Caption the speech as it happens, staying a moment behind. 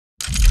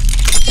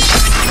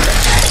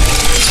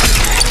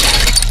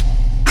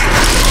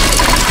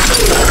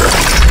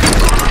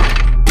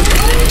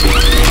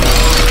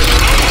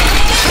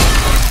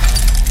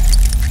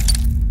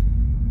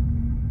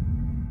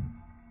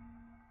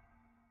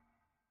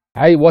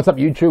Hey, what's up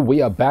YouTube?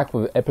 We are back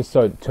with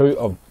episode 2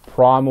 of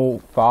Primal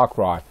Far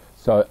Cry.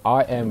 So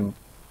I am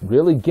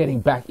really getting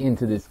back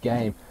into this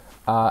game.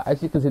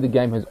 As you can see, the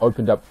game has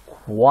opened up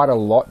quite a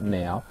lot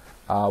now.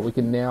 We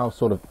can now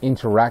sort of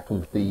interact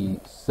with the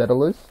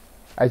settlers.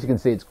 As you can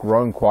see, it's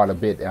grown quite a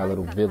bit, our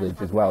little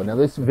village as well. Now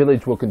this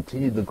village will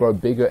continue to grow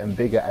bigger and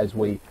bigger as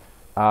we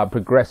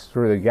progress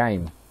through the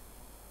game.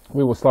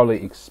 We will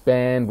slowly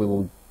expand, we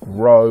will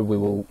grow, we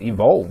will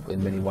evolve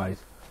in many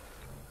ways.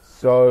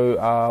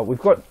 So we've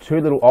got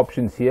two little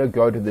options here.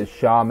 Go to the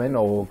shaman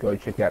or go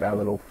check out our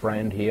little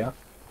friend here,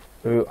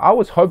 who I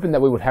was hoping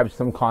that we would have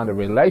some kind of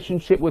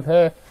relationship with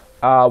her.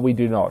 We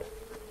do not.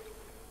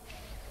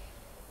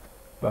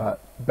 But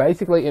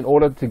basically, in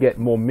order to get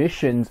more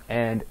missions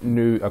and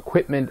new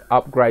equipment,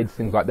 upgrades,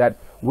 things like that,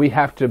 we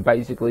have to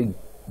basically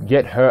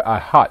get her a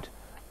hut,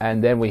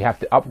 and then we have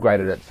to upgrade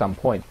it at some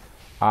point.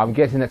 I'm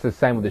guessing that's the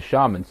same with the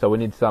shaman. So we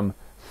need some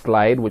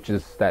slade, which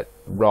is that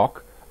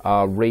rock,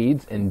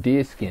 reeds and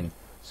deer skin.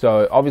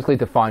 So obviously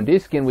to find deer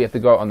skin we have to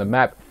go on the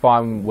map,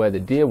 find where the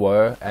deer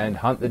were and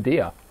hunt the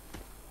deer.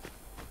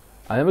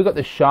 And then we've got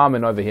the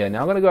shaman over here. Now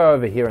I'm going to go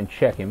over here and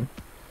check him.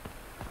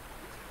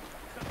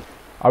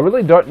 I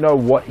really don't know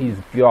what he's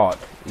got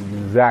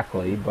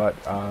exactly, but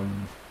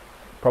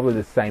probably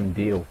the same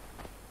deal.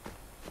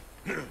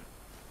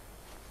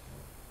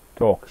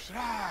 Talk.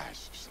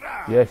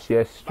 Yes,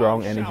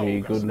 strong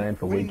energy, good name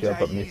for Ouija,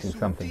 but missing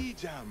something.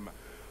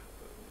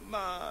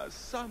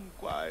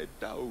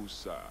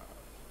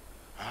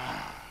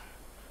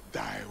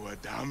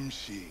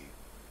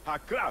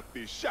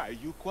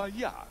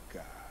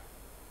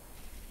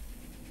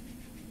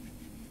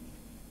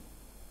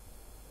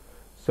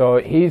 So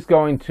he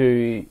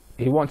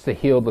wants to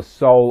heal the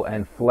soul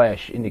and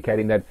flesh,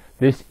 indicating that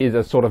this is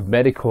a sort of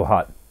medical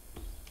hut.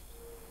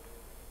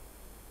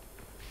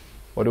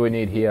 What do we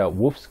need here?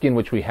 Wolf skin,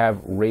 which we have,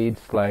 reed,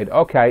 slade.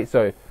 Okay,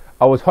 so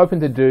I was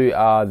hoping to do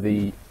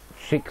the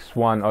chick's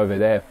one over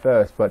there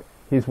first, but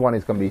his one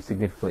is going to be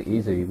significantly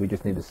easy. We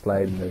just need the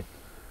slade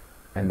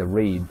and the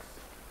reeds.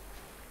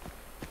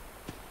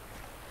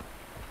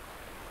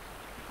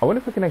 I wonder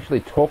if we can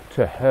actually talk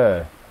to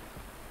her.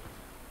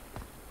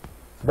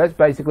 So that's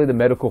basically the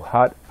medical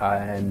hut,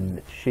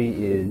 and she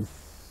is...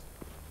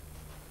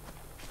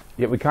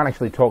 Yeah, we can't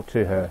actually talk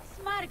to her.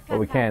 But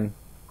we can.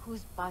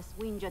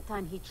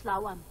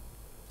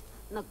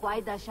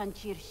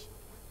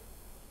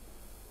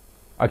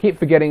 I keep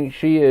forgetting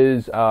she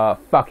is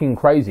fucking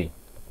crazy.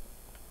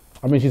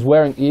 I mean, she's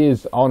wearing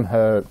ears on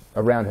her,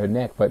 around her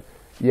neck, but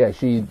yeah,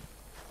 she's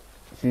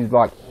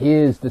like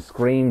hears the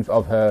screams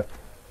of her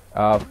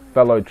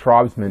fellow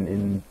tribesmen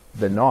in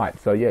the night.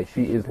 So yeah,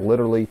 she is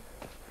literally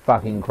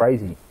fucking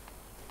crazy.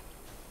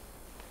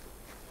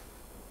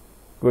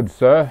 Good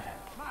sir.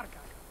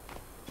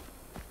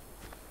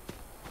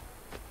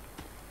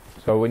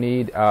 So we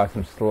need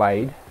some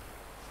slade.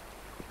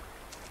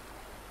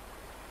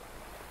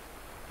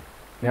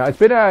 Now it's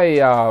been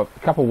a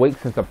couple of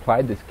weeks since I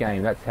played this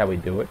game. That's how we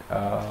do it.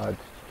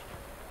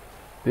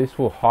 This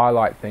will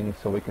highlight things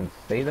so we can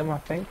see them, I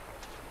think.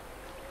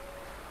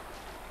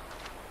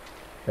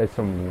 There's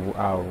some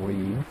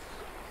reeds,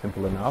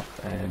 simple enough.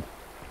 And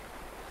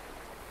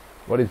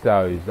what is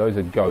those? Those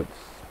are goats.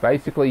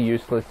 Basically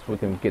useless. We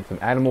can get some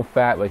animal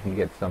fat. We can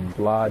get some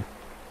blood.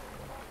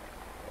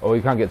 Or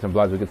we can't get some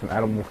blood. We get some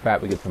animal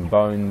fat. We get some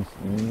bones.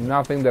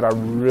 Nothing that I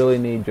really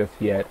need just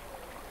yet.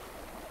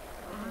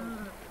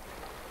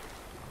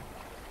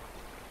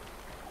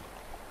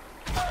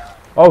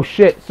 Oh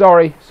shit,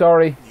 sorry.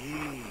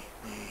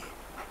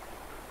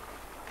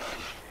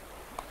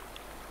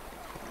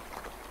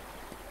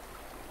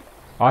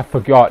 I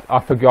forgot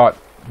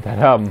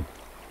that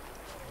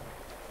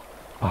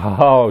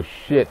oh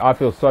shit, I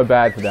feel so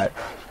bad for that.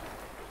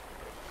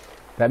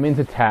 That means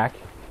attack.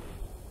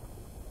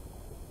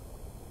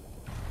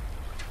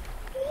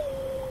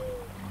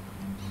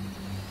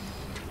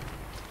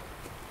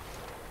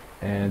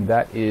 And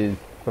that is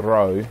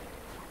throw.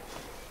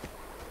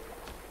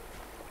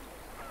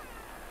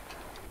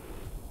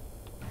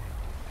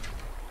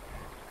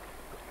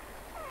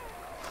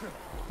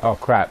 Oh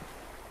crap.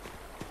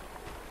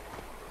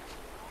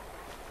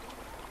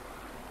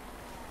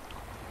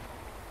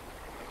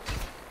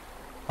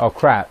 Oh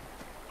crap.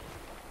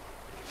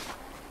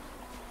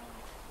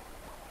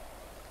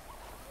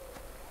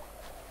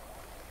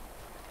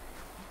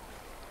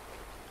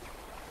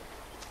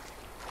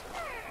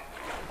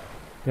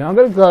 Now I'm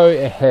going to go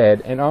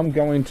ahead and I'm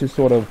going to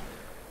sort of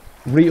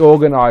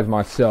reorganize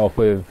myself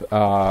with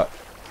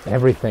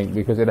everything,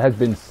 because it has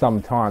been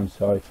some time.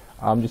 So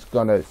I'm just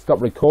going to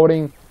stop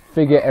recording,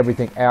 figure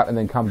everything out, and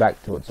then come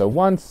back to it. So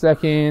 1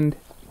 second.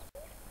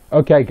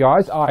 Okay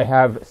guys, I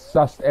have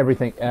sussed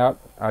everything out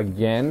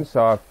again,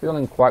 so I'm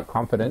feeling quite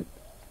confident.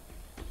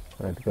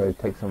 I'm going to go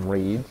take some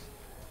reeds.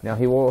 Now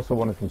he also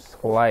wanted some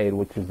slade,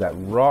 which is that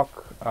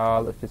rock.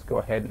 Let's just go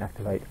ahead and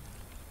activate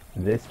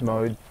this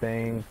mode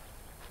thing.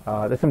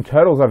 There's some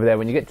turtles over there.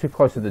 When you get too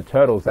close to the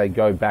turtles, they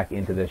go back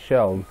into their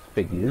shells,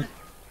 figures.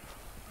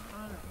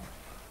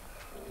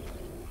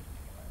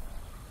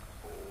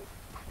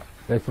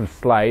 There's some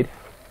Slade.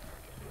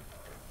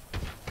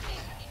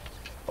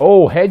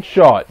 Oh,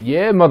 headshot.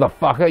 Yeah,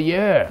 motherfucker,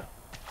 yeah.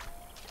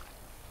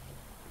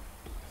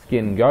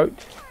 Skin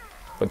goat.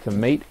 Got some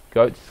meat,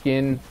 goat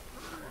skin.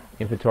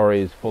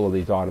 Inventory is full of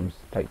these items.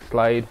 Take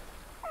Slade.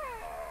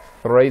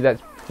 3,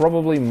 that's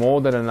probably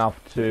more than enough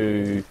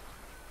to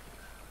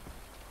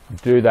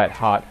do that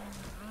hut.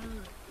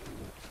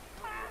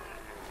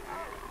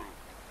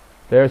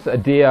 There's a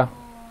deer.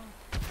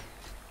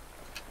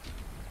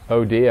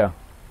 Oh dear.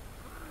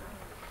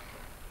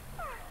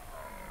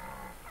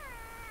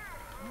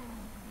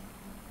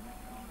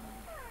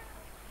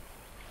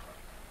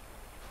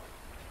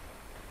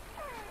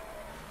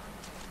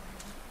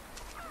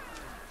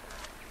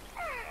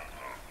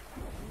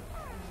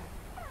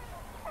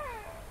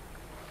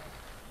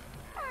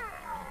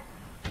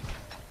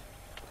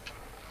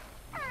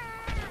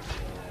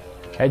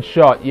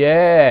 Headshot,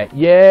 yeah,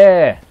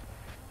 yeah.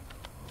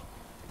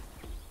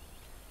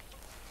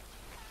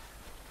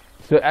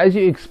 So as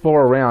you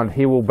explore around,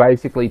 he will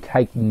basically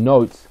take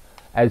notes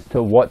as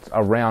to what's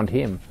around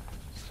him.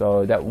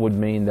 So that would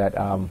mean that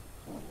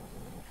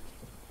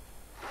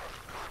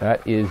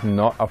that is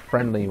not a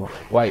friendly one.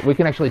 Wait, we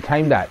can actually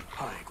tame that.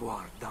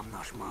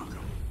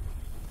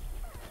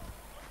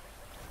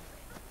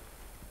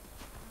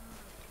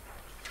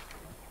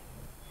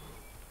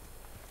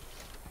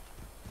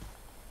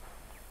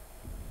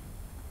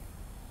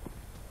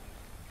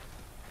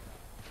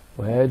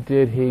 Where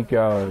did he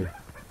go?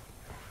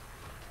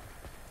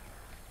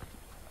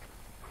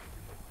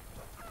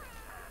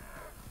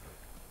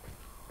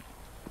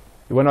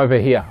 He went over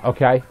here.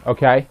 Okay,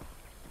 okay.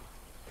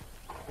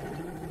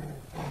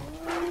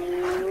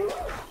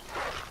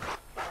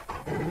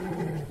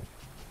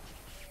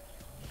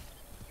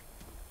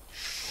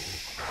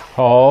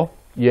 Oh,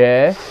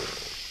 yeah.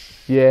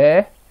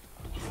 Yeah.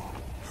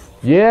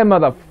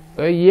 Yeah,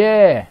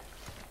 yeah.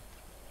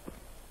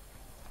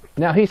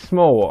 Now he's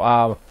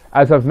small.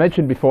 As I've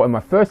mentioned before in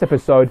my first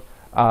episode,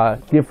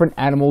 different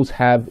animals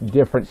have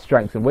different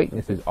strengths and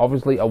weaknesses.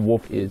 Obviously, a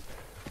wolf is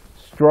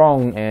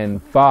strong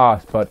and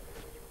fast,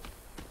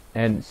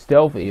 and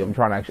stealthy.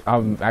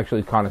 I'm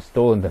actually kind of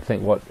stalling to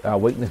think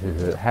what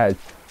weaknesses it has.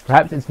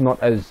 Perhaps it's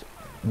not as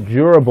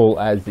durable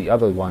as the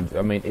other ones.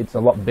 I mean, it's a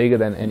lot bigger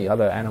than any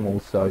other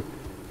animals, so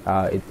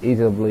it's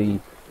easily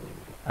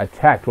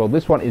attacked. Well,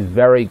 this one is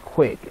very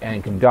quick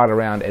and can dart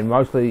around, and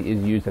mostly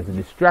is used as a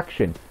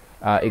distraction.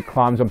 It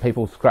climbs on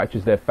people,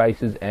 scratches their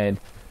faces, and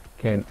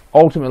can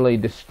ultimately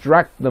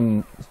distract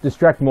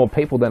more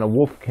people than a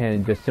wolf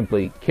can just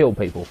simply kill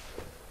people.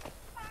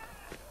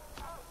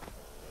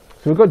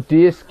 So we've got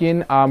deer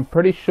skin. I'm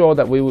pretty sure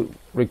that we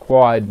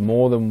required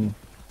more than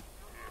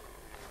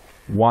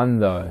one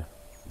though.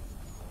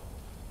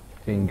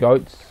 In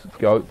goats.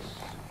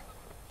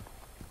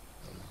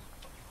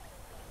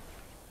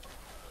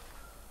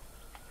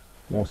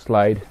 More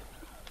Slade.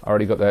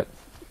 Already got that.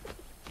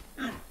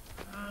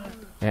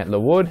 Antler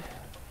wood.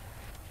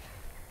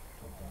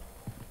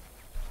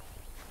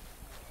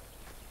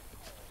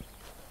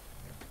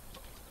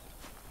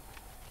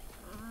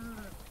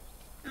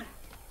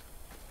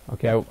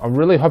 Okay, I'm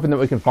really hoping that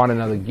we can find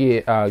another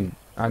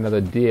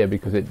deer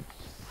because it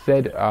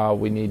said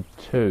we need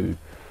 2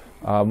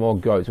 more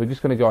goats. We're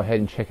just going to go ahead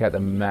and check out the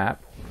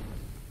map.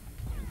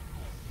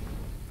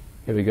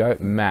 Here we go,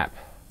 map.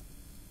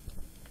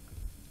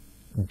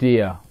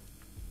 Deer.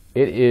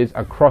 It is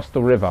across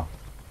the river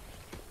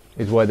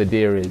is where the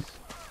deer is.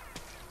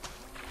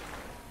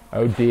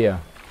 Oh dear.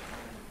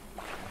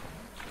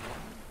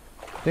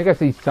 I think I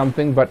see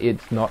something, but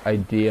it's not a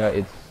deer,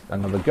 it's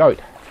another goat.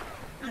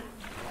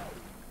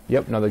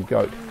 Yep, another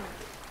goat.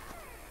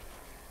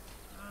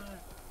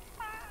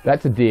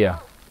 That's a deer.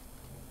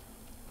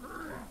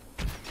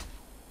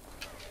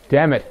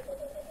 Damn it.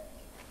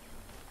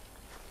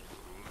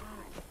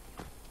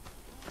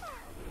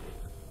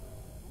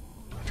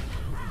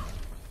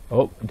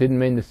 Oh, didn't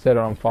mean to set it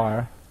on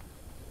fire.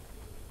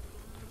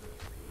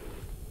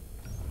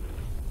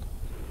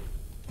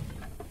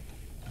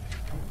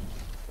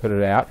 Put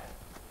it out.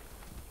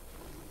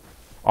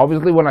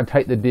 Obviously, when I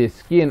take the deer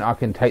skin, I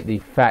can take the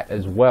fat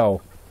as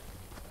well.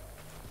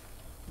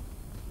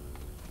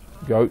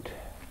 Goat.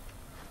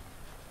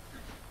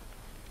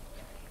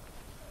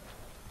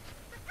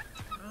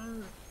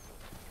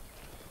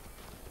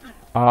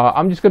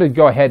 I'm just going to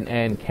go ahead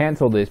and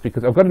cancel this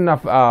because I've got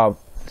enough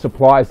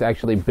supplies to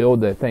actually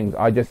build the things.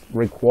 I just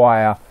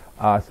require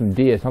some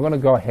deer. So I'm going to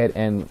go ahead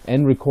and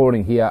end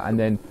recording here and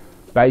then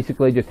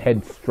basically just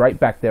head straight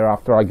back there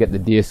after I get the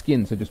deer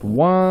skin. So just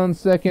 1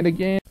 second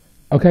again.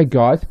 Okay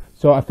guys,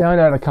 so I found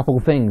out a couple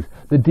of things.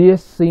 The deer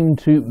seem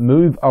to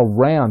move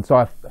around, so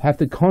I have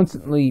to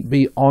constantly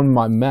be on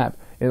my map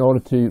in order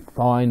to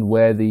find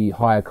where the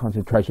higher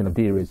concentration of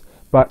deer is.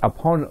 But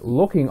upon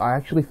looking, I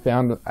actually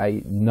found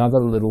another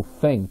little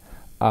thing.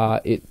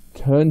 It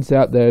turns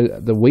out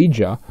the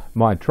Ouija,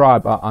 my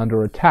tribe, are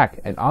under attack,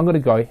 and I'm going to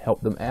go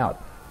help them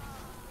out.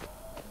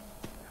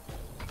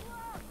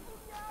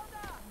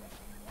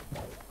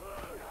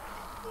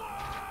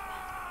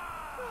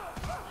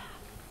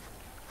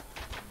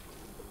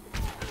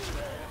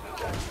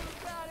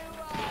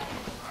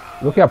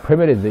 Look how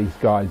primitive these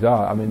guys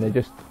are. I mean, they're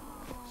just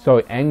so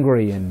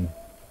angry and...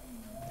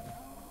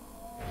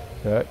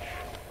 Search.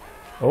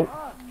 Oh.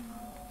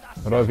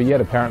 Not over yet,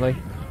 apparently.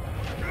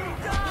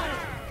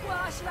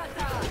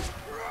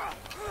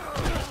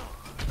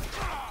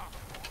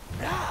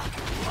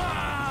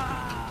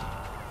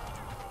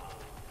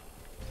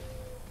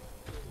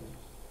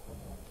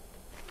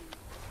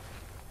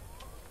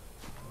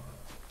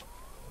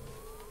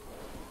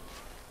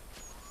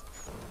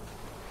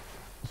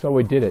 So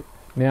we did it.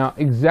 Now,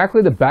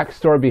 exactly the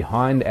backstory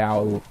behind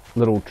our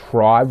little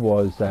tribe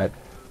was that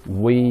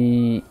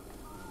we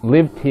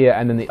lived here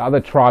and then the other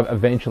tribe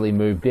eventually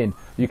moved in.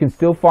 You can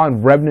still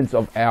find remnants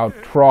of our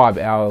tribe,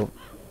 our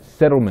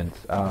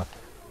settlements.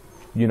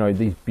 You know,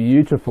 these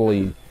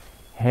beautifully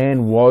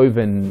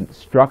hand-woven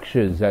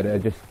structures that are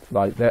just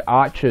like, they're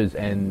arches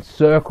and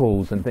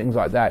circles and things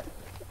like that,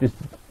 just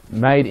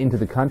made into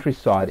the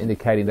countryside,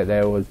 indicating that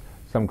there was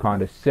some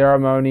kind of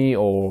ceremony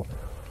or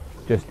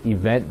just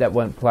event that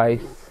went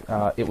place.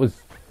 It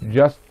was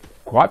just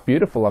quite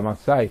beautiful, I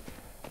must say,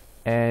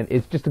 and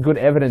it's just a good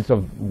evidence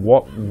of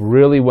what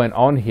really went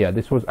on here.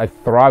 This was a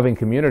thriving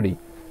community.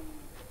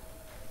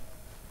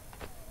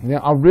 Now,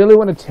 I really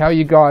want to tell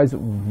you guys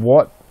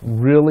what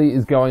really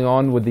is going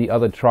on with the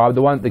other tribe,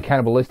 the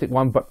cannibalistic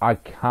one, but I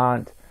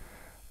can't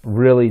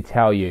really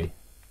tell you.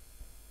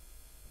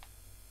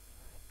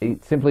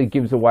 It simply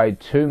gives away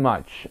too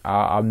much.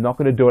 I'm not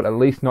going to do it, at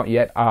least not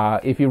yet.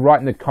 If you write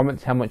in the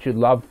comments how much you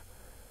love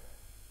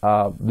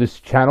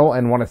this channel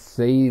and want to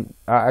see,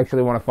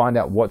 actually want to find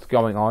out what's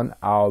going on,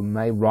 I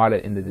may write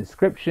it in the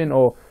description.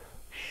 Or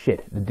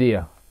shit, the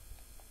deer.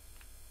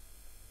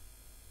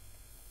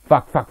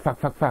 Fuck.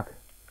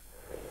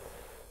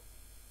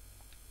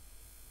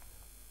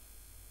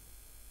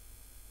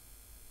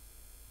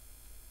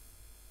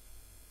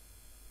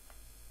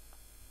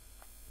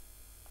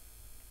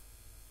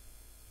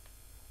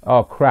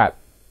 Oh crap.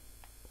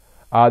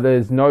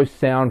 There's no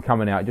sound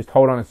coming out. Just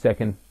hold on a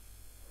second.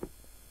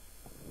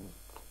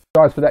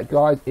 Guys, for that,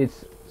 guys,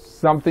 it's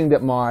something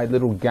that my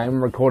little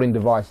game recording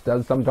device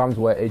does sometimes,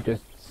 where it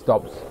just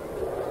stops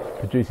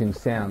producing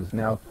sounds.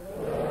 Now,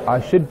 I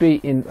should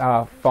be in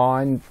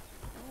fine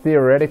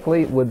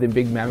theoretically with the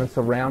big mammoths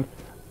around.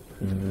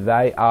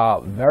 They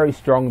are very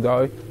strong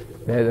though.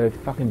 There the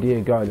fucking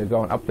deer go. They're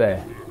going up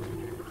there.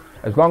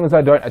 As long as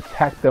I don't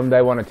attack them,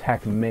 they won't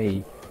attack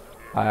me,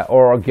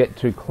 or I'll get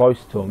too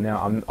close to them.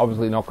 Now, I'm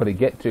obviously not going to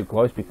get too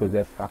close because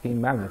they're fucking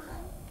mammoths.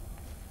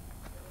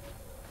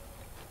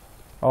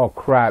 Oh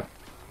crap.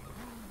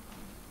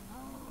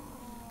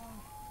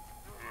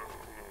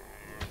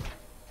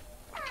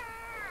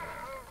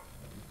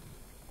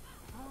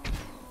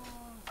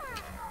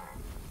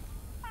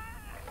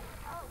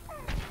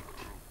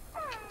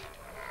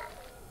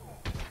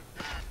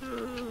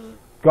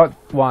 Got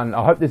one.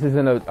 I hope this is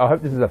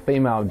a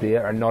female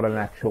deer and not an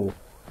actual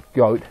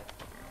goat.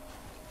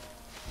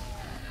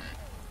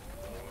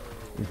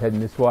 He's heading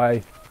this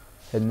way.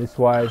 Heading this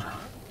way.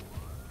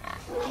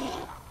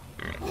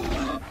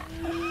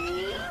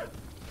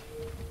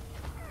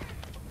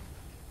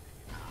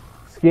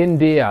 Skin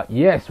deer.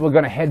 Yes, we're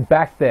going to head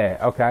back there.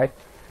 Okay.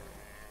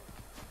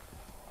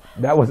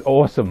 That was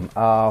awesome.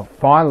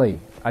 Finally,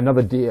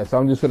 another deer. So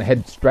I'm just going to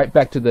head straight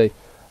back to the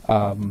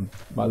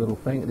my little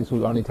thing. This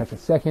will only take a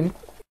second.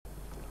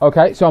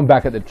 Okay, so I'm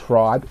back at the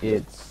tribe.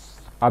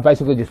 I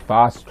basically just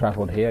fast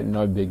traveled here.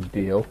 No big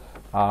deal.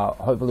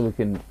 Hopefully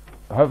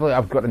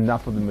I've got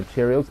enough of the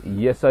materials.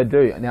 Yes, I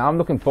do. Now I'm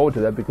looking forward to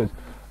that because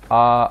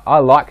I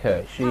like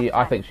her.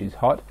 I think she's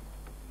hot.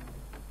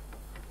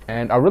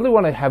 And I really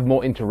want to have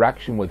more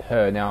interaction with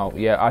her. Now,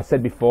 yeah, I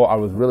said before, I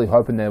was really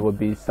hoping there would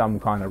be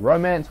some kind of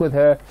romance with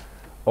her,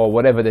 or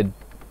whatever the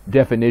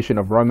definition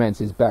of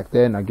romance is back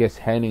then. I guess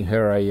handing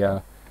her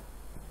a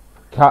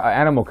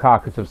animal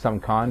carcass of some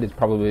kind is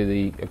probably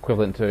the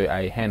equivalent to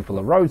a handful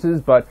of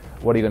roses, but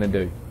what are you going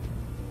to do?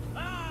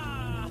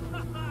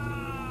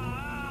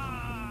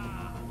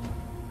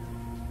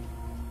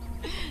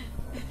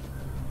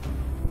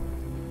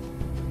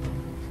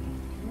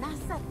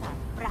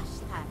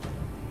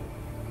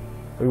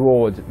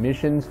 Rewards,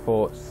 missions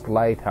for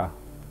Slater,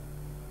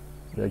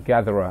 the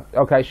gatherer.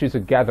 Okay, she's a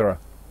gatherer.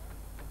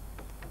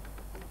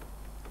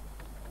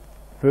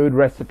 Food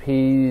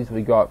recipes,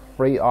 we got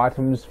free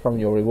items from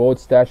your reward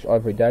stash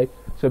every day.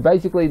 So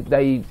basically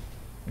they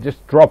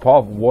just drop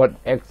off what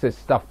excess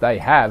stuff they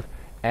have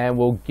and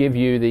we'll give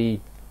you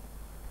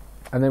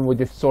and then we'll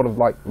just sort of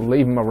like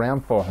leave them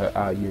around for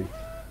you.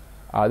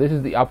 This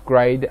is the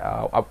upgrade,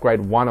 upgrade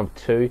 1 of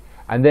 2,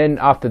 and then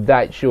after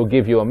that she'll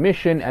give you a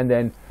mission, and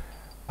then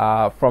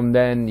from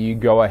then you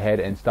go ahead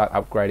and start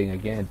upgrading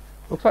again.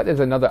 Looks like there's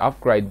another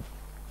upgrade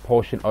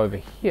portion over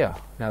here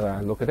now that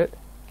I look at it.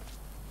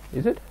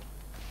 Is it?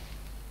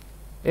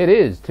 It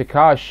is.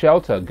 Takar's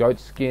shelter, goat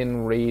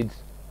skin, reeds.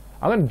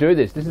 I'm going to do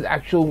this. This is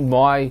actually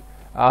my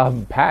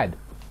pad.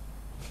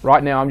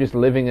 Right now I'm just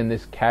living in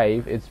this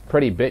cave. It's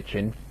pretty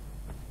bitchin'.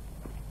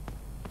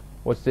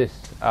 What's this?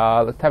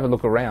 Let's have a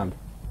look around.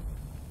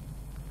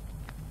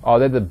 Oh,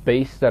 they're the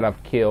beasts that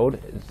I've killed.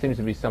 It seems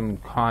to be some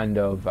kind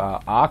of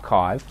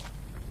archive.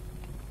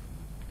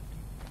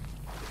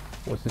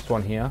 What's this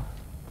one here?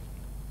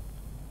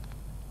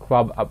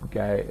 Club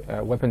upgrade,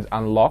 weapons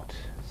unlocked.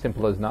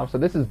 Simple as enough. So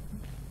this is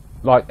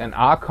like an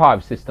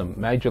archive system.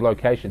 Major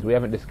locations. We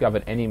haven't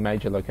discovered any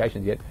major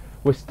locations yet.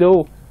 We're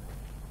still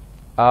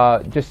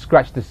just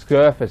scratched the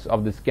surface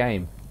of this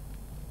game.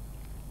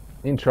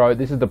 Intro.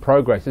 This is the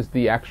progress. This is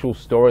the actual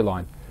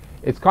storyline.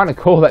 It's kind of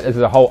cool that there's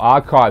a whole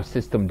archive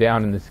system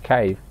down in this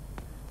cave.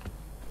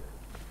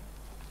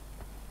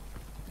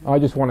 I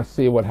just want to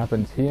see what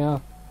happens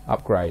here.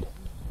 Upgrade.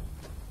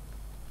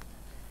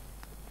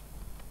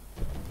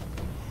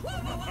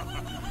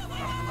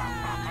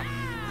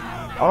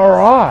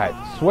 Alright,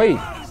 sweet.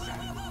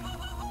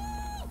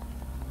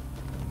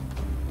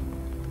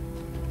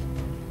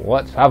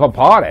 Let's have a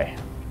party.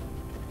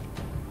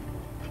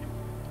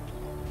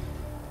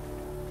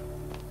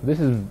 This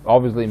is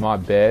obviously my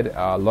bed.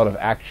 A lot of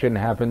action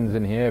happens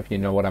in here, if you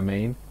know what I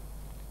mean.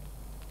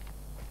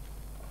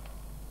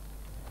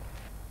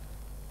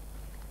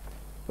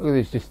 Look at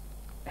these just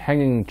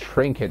hanging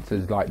trinkets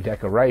as like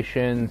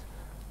decorations.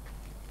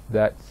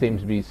 That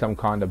seems to be some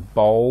kind of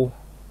bowl.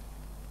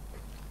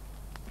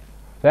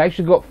 They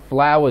actually got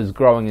flowers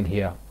growing in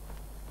here.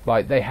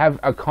 Like, they have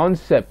a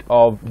concept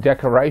of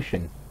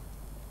decoration.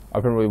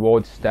 Open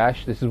reward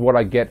stash. This is what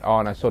I get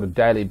on a sort of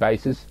daily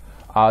basis.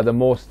 The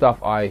more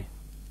stuff I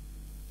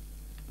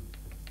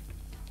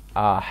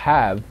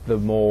have, the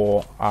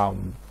more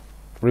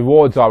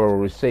rewards I will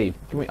receive.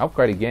 Can we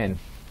upgrade again?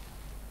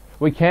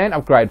 We can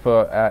upgrade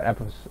for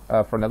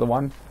another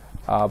one.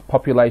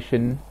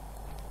 Population.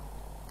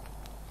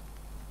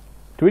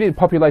 Do we need a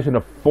population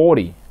of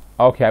 40?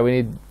 Okay, we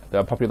need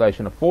a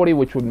population of 40,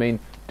 which would mean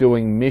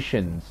doing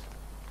missions.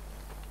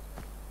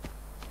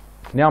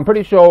 Now I'm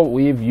pretty sure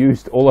we've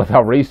used all of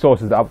our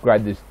resources to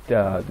upgrade this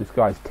this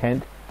guy's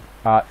tent.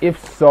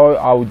 If so,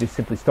 I will just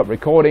simply stop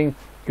recording,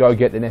 go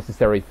get the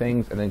necessary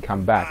things, and then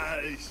come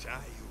back.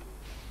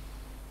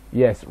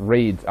 Yes,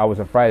 reeds. I was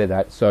afraid of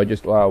that. So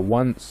just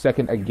 1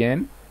 second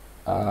again.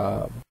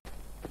 So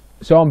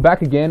I'm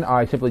back again.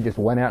 I simply just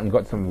went out and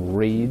got some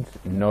reeds.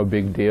 No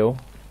big deal.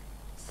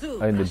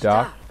 In the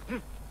dark.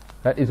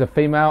 That is a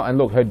female, and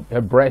look,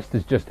 her breast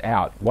is just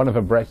out. One of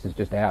her breasts is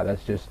just out.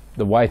 That's just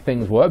the way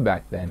things were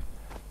back then.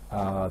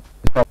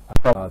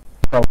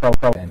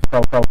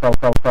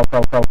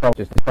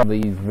 Just from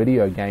these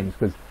video games,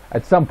 because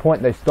at some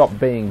point they stop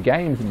being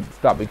games and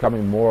start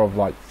becoming more of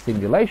like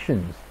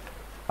simulations,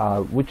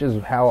 which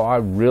is how I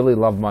really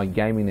love my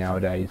gaming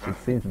nowadays. It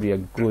seems to be a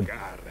good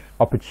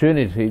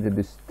opportunity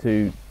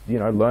to you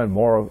know, learn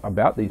more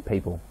about these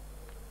people.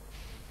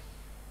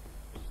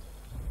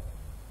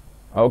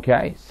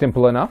 Okay,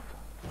 simple enough.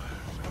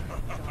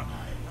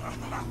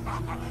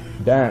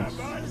 Dance.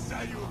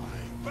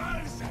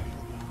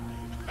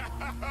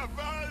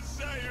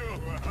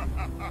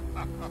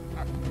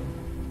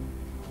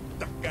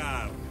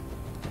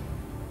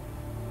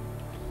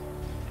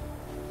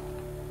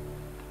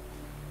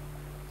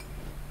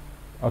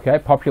 Okay,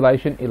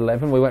 population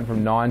 11. We went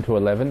from 9 to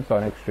 11, so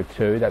an extra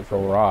 2. That's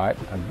alright,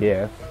 I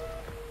guess.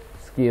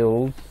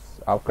 Skills.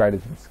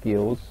 Upgraded some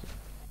skills.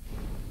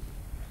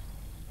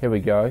 Here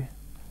we go.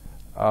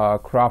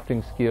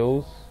 Crafting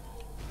skills.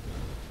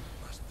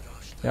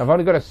 Now I've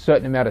only got a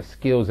certain amount of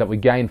skills that we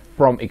gain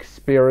from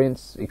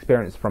experience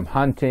from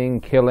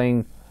hunting,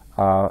 killing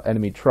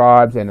enemy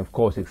tribes, and of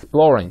course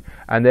exploring.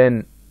 And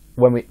then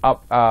when we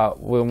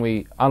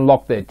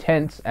unlock their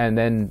tents and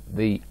then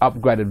the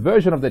upgraded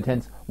version of the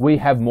tents, we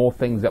have more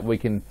things that we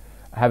can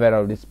have at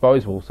our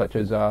disposal, such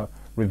as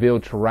reveal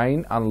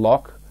terrain,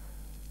 unlock.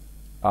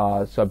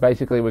 So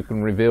basically we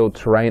can reveal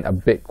terrain a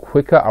bit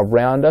quicker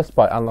around us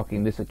by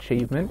unlocking this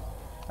achievement.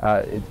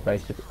 It's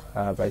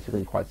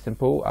basically quite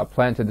simple.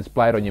 Plan to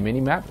display it on your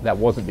mini-map. That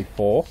wasn't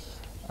before.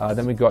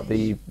 Then we got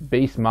the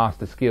Beast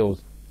Master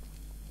skills.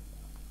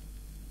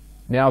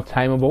 Now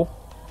tameable.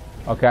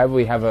 Okay,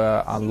 we have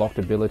a unlocked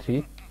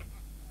ability.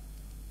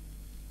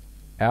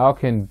 Owl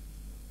can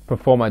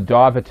perform a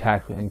dive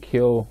attack and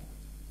kill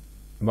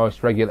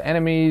most regular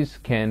enemies.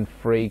 Can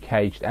free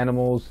caged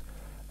animals.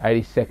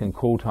 80-second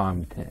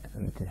cooldown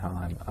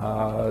time.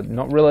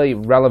 Not really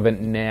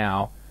relevant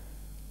now.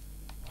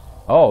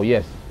 Oh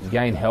yes,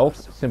 gain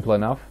health. Simple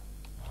enough.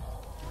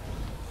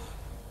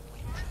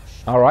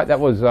 Alright, that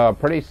was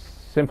pretty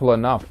simple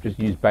enough. Just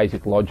use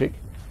basic logic.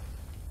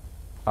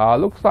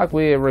 Looks like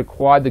we're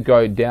required to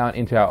go down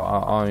into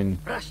our own.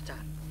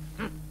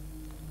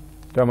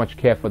 Don't much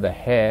care for the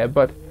hair,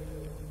 but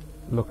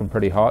looking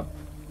pretty hot.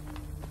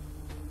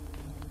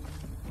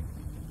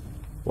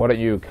 Why don't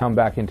you come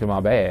back into my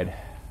bed?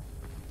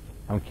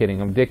 I'm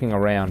kidding, I'm dicking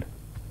around.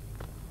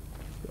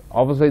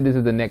 Obviously this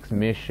is the next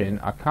mission.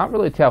 I can't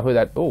really tell who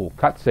that... Oh,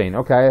 cutscene.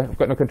 Okay, I've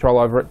got no control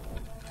over it.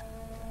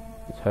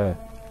 It's her.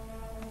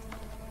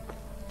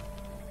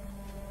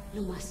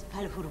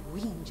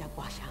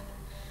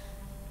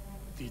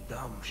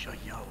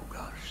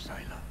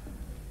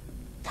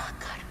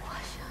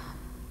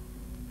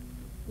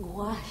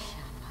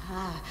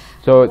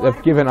 So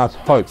they've given us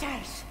hope.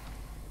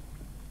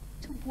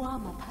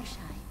 Wama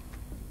Pashai.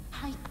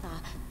 Haita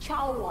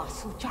Chawa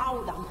Su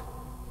Chowdam.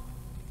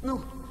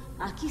 No,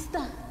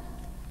 Akista.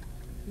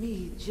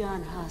 Mi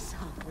Jan Has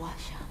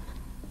Hawasham.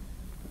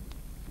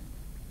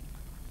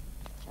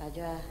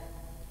 Chaja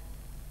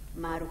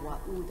Marwa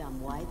Udam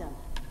Waidam.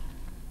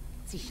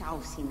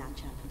 Sishao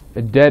Sinachan.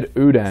 A dead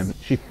Udam.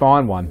 She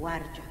find one.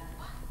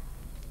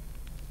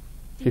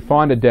 She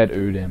find a dead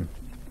Udam.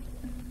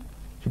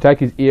 She take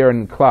his ear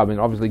and club and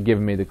obviously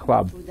give me the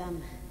club.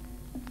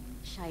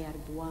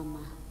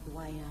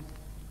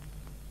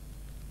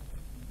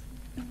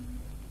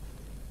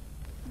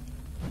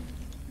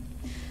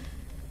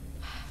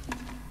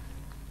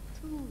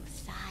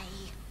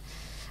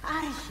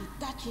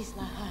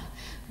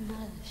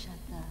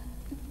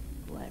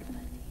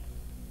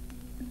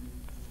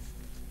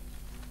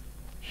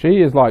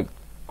 She is like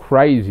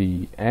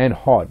crazy and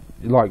hot.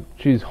 Like,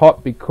 she's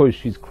hot because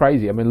she's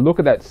crazy. I mean, look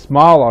at that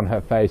smile on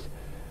her face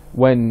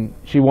when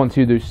she wants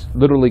you to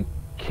literally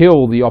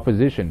kill the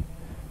opposition.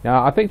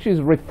 Now, I think she's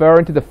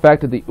referring to the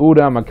fact that the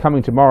Udam are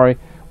coming tomorrow,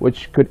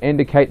 which could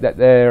indicate that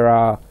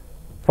they're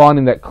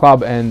finding that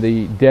club and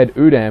the dead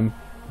Udam,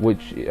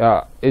 which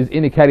is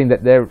indicating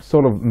that they're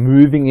sort of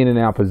moving in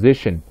our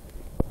position.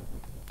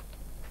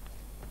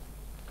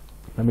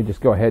 Let me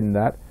just go ahead and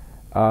that.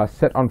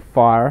 Set on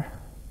fire.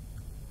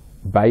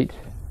 Bait.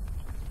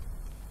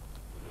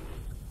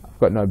 I've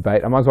got no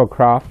bait. I might as well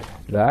craft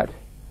that.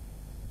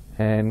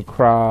 And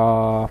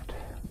craft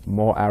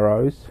more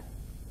arrows.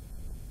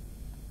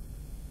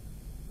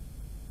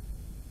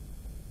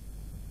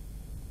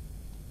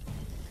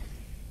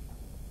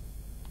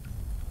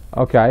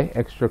 Okay,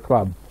 extra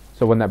club.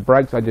 So when that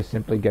breaks, I just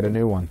simply get a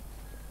new one.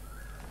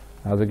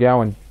 How's it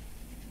going?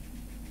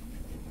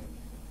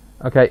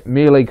 Okay,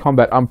 melee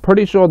combat. I'm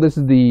pretty sure this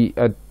is the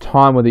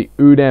time where the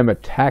Udam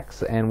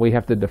attacks and we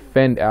have to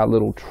defend our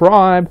little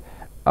tribe.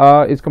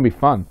 It's going to be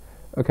fun.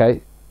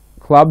 Okay,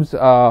 clubs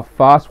are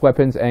fast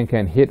weapons and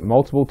can hit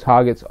multiple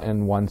targets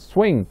in one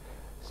swing.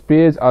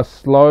 Spears are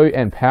slow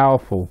and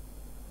powerful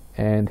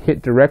and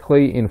hit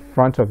directly in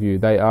front of you.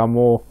 They are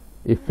more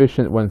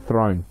efficient when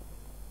thrown.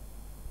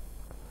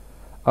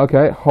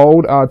 Okay,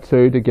 hold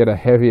R2 to get a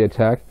heavy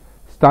attack.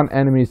 Stun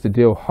enemies to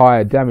deal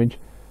higher damage.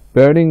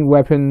 Burning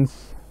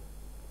weapons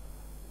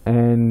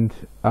and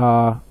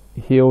are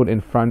healed in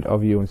front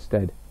of you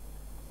instead.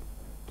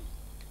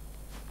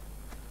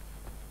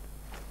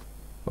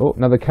 Oh,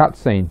 another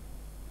cutscene.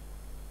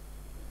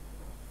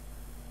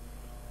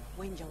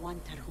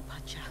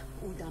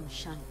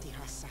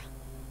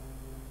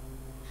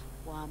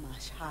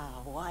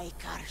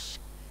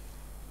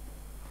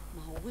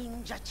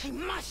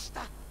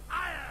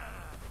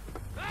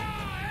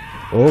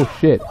 Oh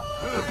shit.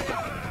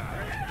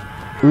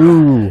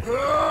 Ooh.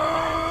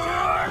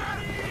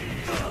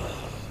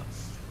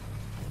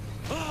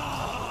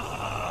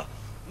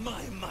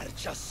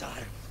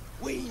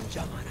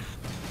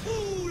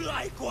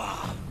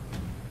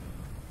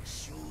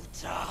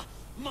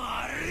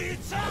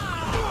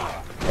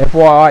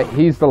 FYI,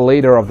 he's the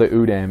leader of the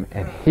Udam,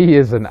 and he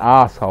is an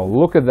asshole.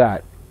 Look at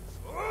that.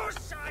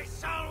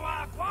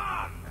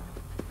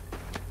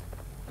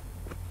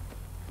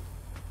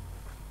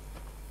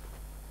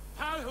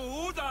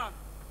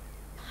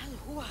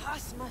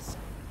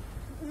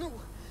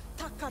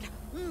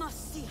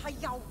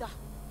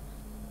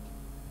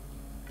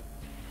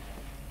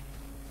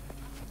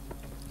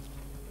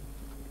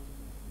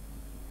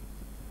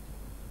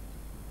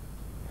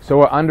 So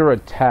we're under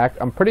attack.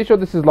 I'm pretty sure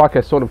this is like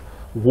a sort of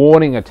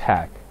warning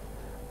attack.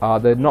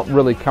 They're not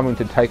really coming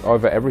to take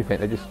over everything.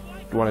 They just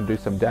want to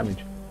do some damage.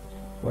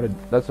 What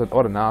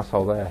an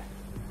asshole there.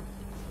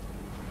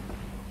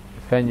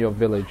 Defend your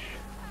village.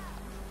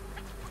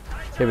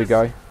 Here we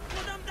go.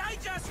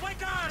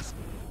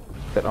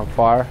 Set on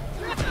fire.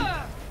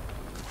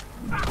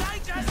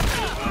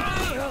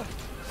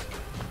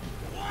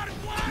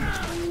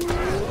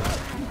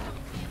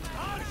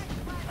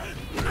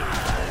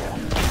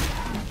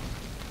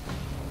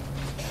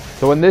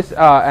 So when this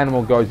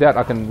animal goes out,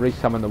 I can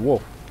resummon the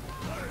wolf.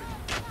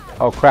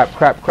 Oh crap,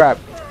 crap, crap.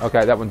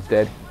 Okay, that one's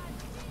dead.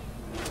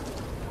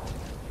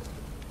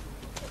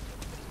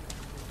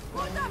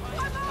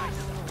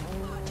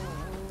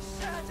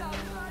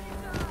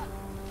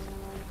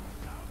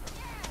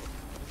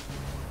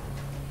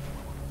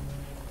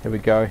 Here we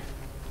go.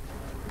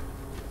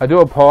 I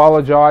do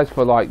apologize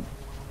for like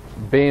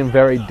being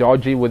very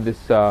dodgy with this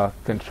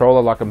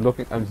controller. Like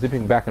I'm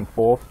zipping back and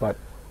forth, but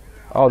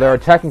oh, they're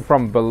attacking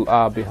from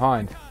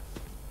behind.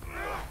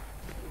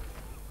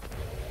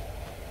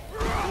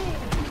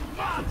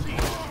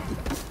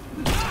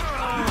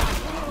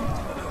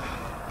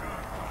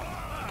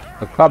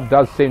 The club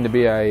does seem to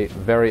be a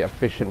very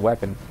efficient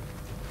weapon.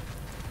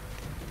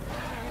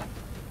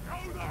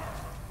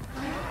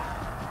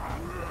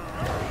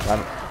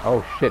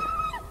 Oh shit.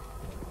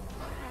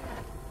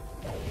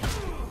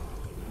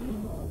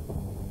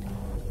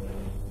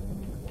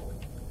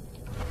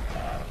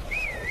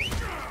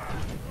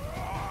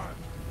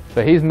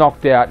 So he's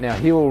knocked out. Now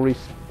he will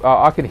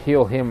I can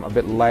heal him a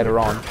bit later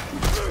on.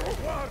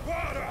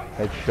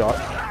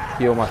 Headshot.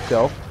 Heal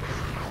myself.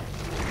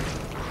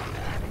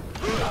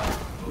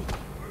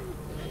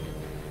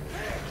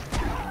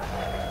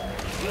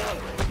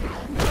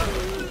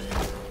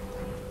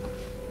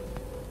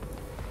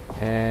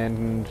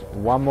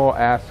 one more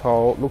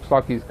asshole. Looks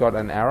like he's got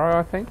an arrow,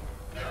 I think.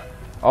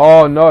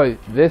 Oh no,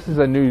 this is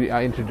a new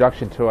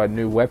introduction to a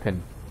new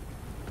weapon.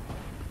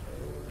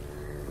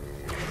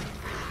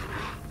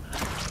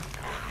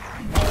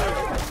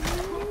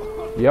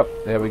 Yep,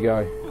 there we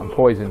go. I'm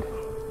poisoned.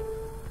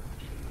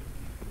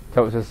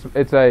 So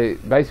it's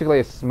basically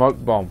a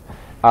smoke bomb.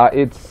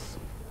 It's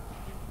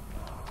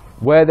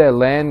where their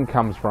land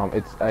comes from.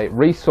 It's a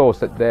resource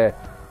that their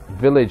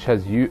village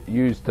has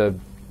used to,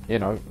 you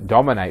know,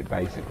 dominate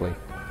basically.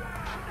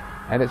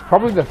 And it's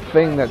probably the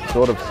thing that's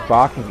sort of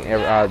sparking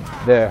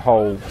their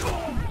whole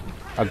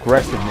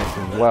aggressiveness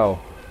as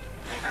well.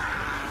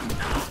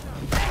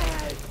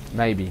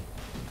 Maybe.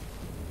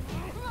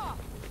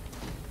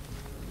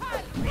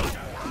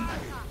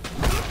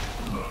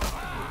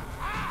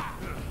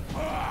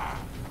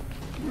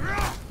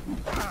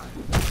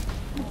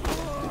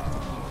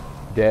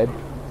 Dead.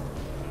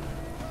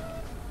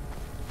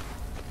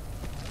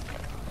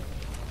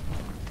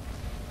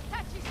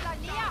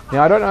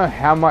 Now I don't know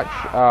how much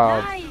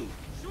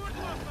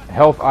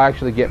health I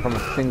actually get from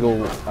a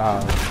single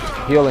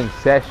healing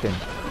session.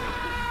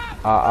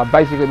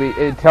 Basically,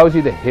 it tells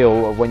you the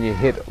heal when you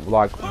hit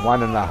like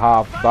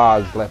 1.5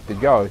 bars left to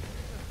go.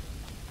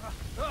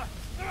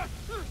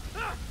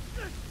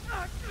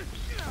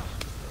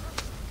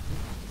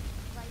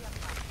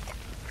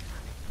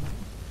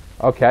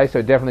 Okay, so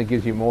it definitely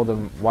gives you more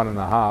than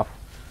 1.5.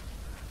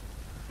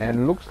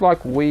 And looks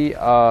like we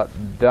are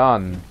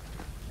done.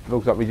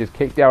 Looks like we just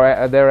kicked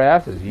their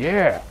asses.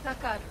 Yeah.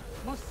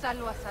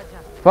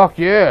 Fuck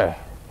yeah.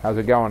 How's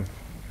it going?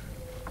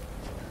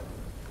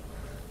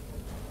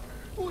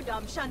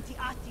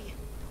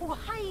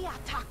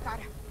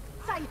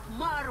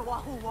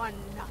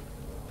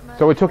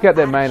 So we took out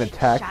their main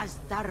attack.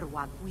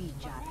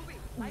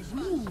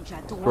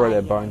 Destroy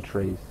their bone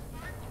trees.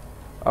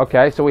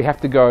 Okay, so we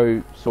have to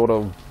go sort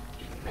of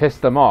piss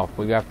them off.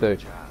 We have to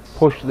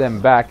push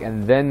them back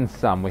and then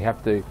some. We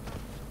have to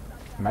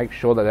make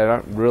sure that they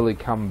don't really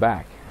come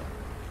back.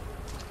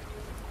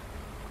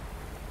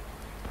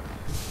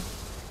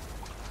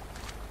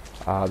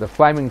 The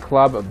flaming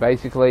club,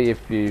 basically,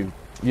 if you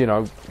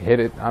know,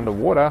 hit it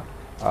underwater,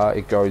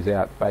 it goes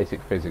out.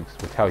 Basic physics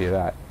will tell you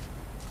that.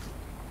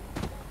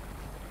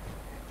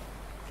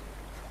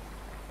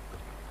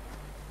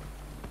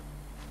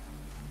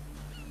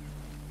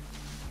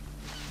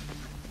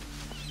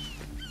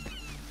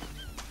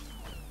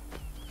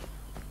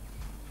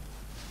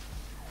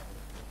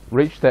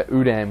 Reach the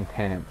Udam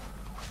camp.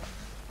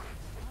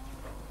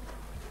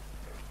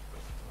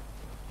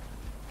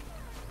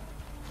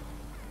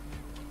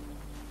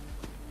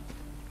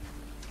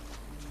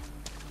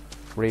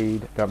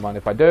 Read, don't mind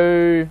if I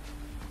do.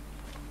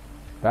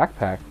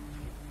 Backpack.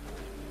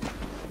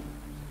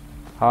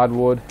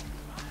 Hardwood.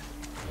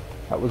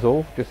 That was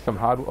all, just some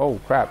hardwood. Oh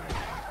crap.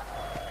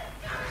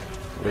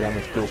 Udam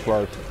is still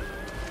close.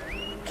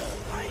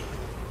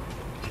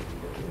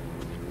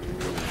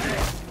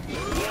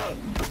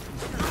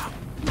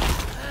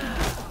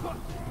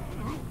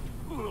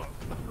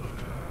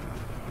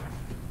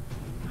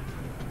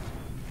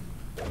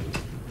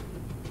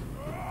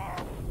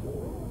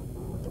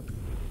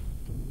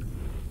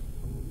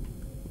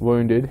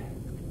 Wounded,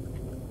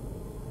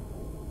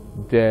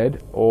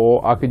 dead,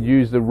 or I could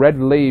use the red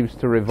leaves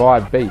to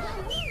revive beasts.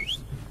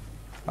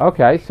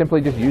 Okay,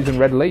 simply just using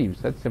red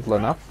leaves. That's simple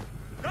enough.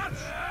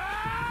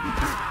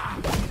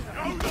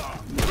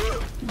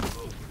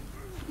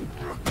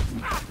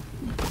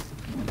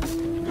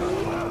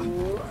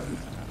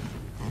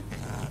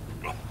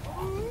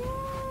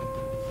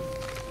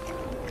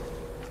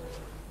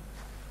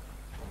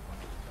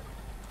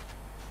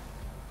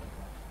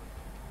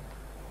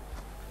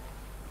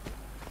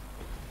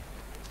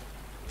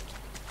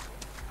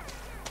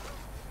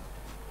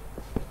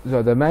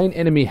 So the main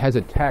enemy has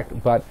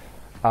attacked, but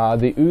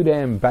the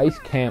Udam base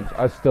camps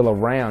are still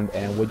around,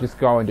 and we're just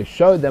going to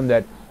show them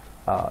that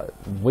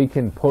we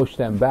can push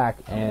them back,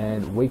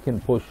 and we can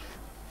push,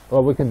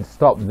 well, we can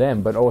stop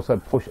them, but also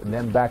push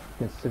them back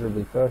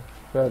considerably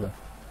further.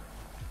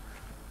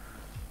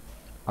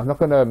 I'm not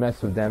going to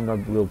mess with them, no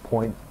real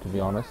point, to be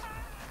honest.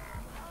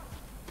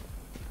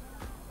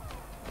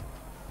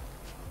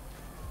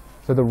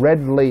 So the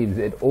red leaves,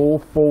 it all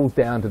falls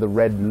down to the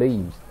red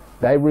leaves.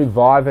 They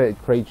revive a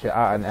creature,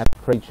 and a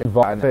creature.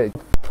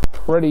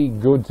 Pretty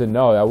good to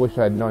know. I wish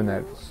I had known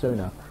that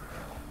sooner.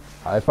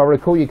 If I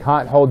recall, you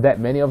can't hold that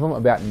many of them,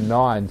 about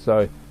 9.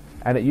 So,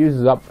 and it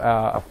uses up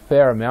a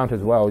fair amount as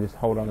well. Just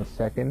hold on a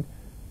second.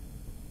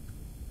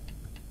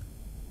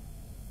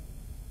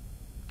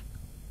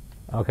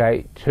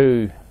 Okay,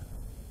 2.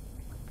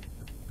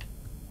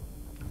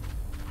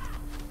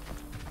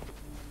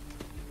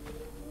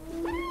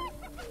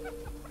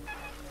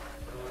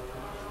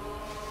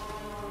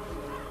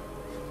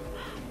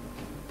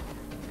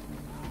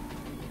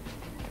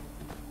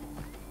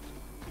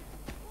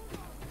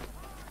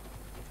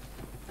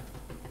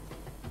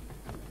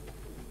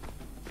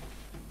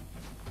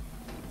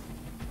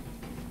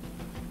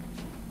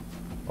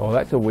 Oh,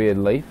 that's a weird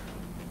leaf.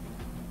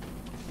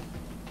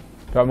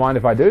 Don't mind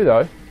if I do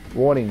though.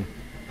 Warning,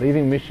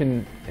 Leaving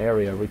mission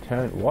area.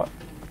 Return. What?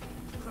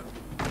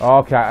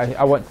 Okay,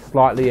 I went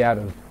slightly out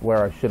of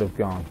where I should have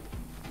gone.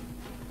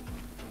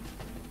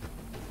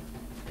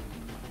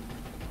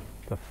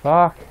 The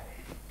fuck?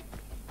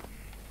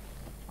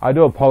 I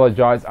do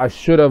apologize. I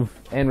should have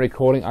end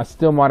recording. I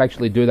still might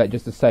actually do that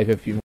just to save a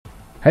few.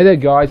 Hey there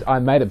guys, I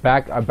made it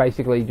back. I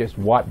basically just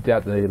wiped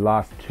out the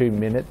last 2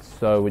 minutes,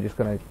 so we're just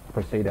going to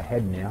proceed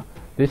ahead now.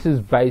 This is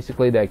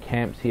basically their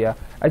camps here.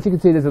 As you can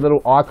see, there's a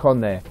little icon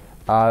there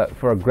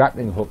for a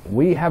grappling hook.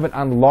 We haven't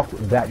unlocked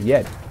that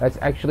yet. That's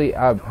actually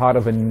part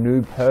of a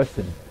new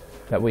person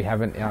that we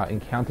haven't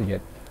encountered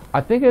yet.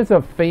 I think it's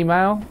a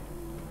female.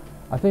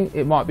 I think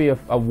it might be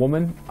a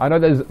woman. I know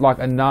there's like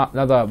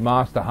another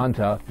master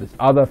hunter, this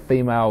other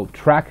female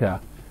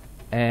tracker,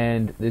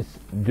 and this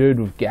dude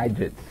with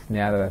gadgets,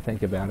 now that I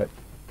think about it.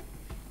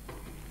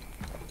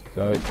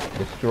 So,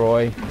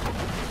 destroy.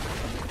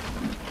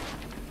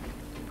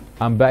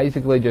 I'm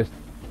basically just...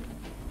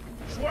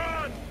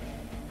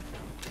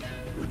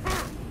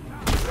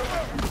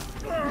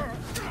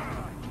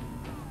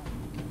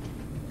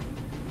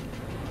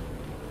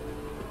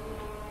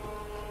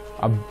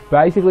 I'm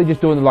basically just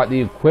doing like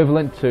the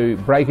equivalent to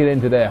breaking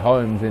into their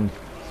homes and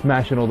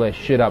smashing all their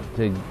shit up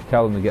to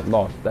tell them to get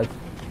lost. That's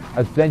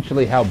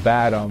essentially how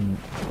bad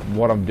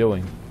what I'm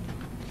doing.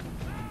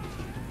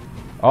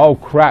 Oh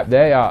crap,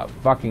 they are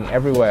fucking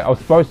everywhere. I was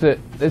supposed to...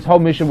 This whole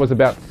mission was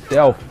about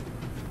stealth.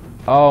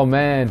 Oh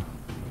man.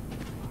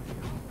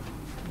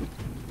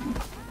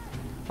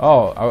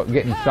 Oh, I'm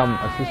getting some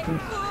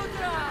assistance.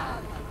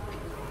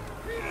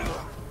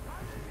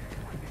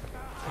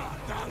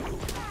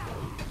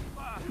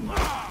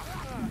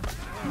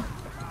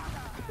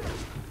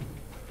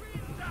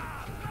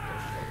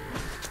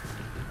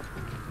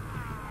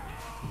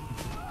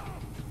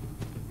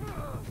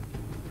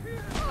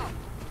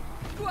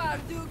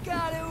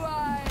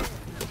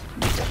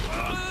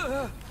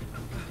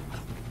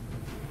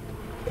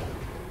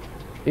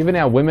 Even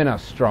our women are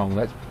strong.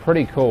 That's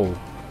pretty cool.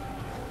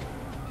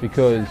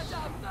 Because...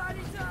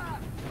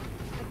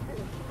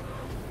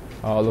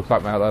 Oh, it looks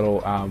like my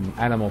little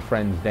animal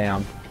friend's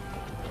down.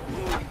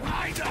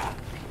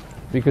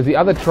 Because the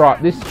other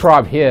tribe, this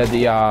tribe here,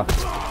 the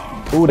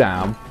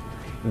Udam,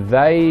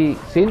 they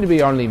seem to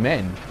be only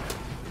men.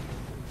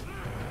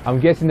 I'm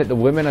guessing that the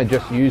women are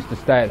just used to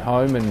stay at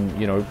home and,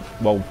 you know,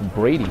 well, for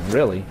breeding,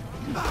 really.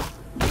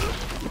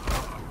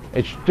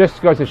 It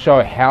just goes to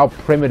show how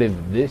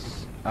primitive this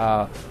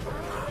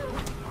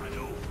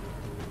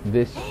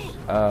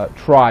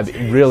tribe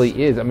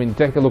really is. I mean,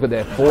 take a look at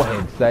their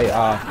foreheads. They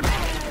are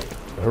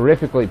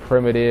horrifically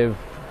primitive,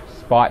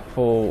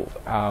 spiteful,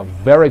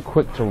 very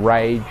quick to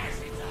rage.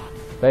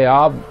 They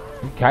are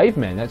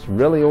cavemen. That's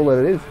really all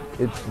that it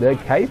is. They're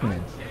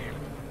cavemen.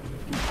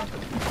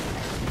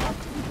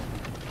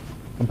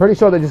 I'm pretty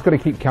sure they're just going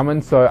to keep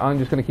coming, so I'm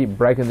just going to keep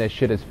breaking their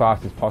shit as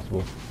fast as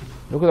possible.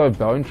 Look at those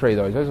bone tree,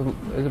 though. Those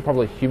are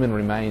probably human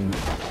remains.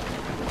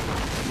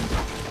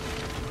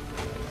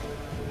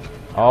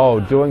 Oh,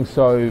 doing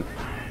so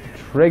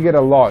triggered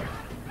a lot.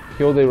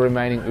 Kill the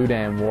remaining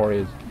Udam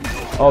warriors.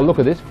 Oh, look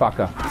at this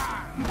fucker.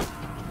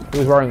 He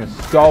was wearing a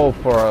skull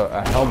for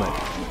a helmet.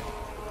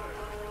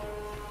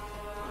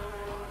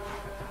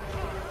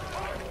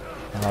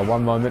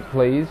 One moment,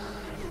 please.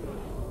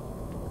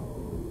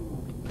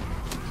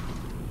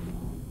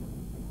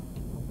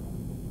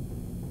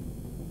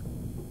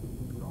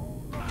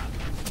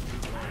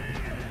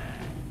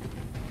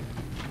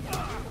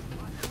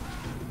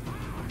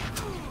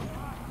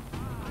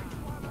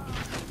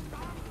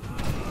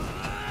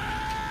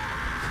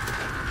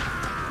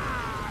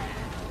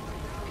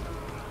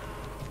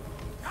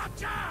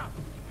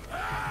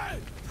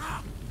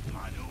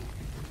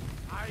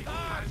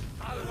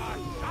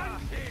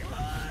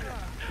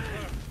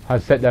 I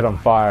set that on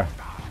fire.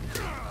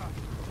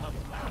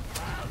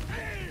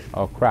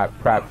 Oh crap,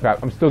 crap,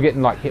 crap. I'm still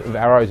getting like hit with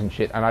arrows and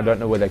shit, and I don't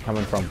know where they're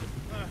coming from.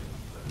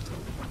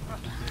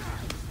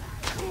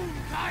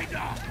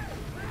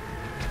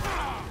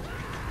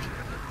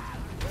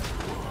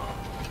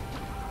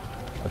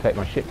 I'll take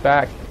my shit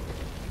back.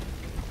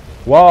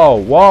 Whoa,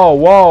 whoa,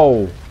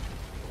 whoa!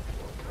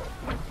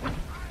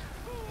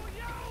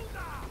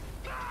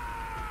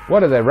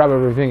 What are they, rub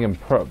everything in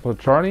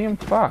plutonium?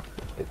 Fuck.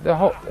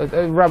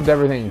 They rubbed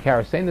everything in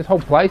kerosene. This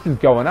whole place is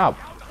going up.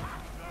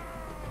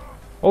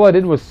 All I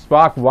did was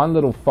spark one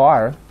little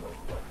fire.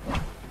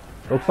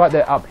 Looks like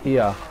they're up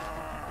here.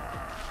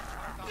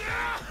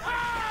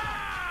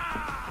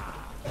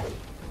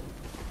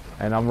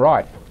 And I'm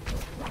right.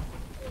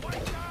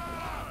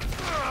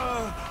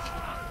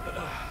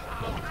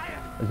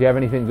 Does he have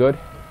anything good?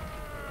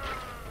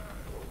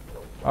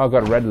 Oh, I've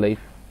got a red leaf.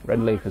 Red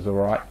leaf is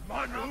alright.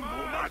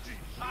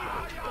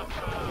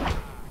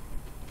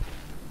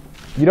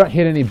 You don't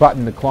hit any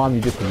button to climb,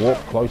 you just walk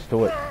close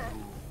to it.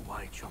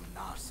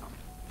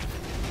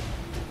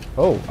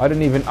 Oh, I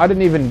didn't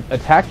even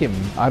attack him.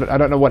 I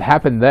don't know what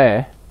happened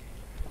there.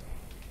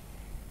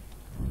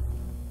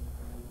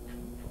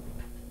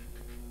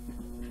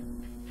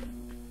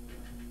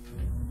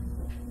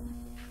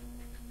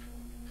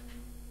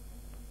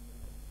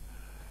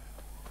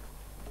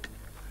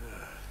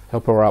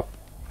 Help her up.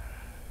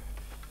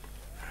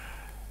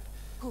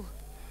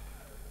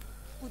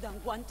 Udang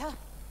guanta.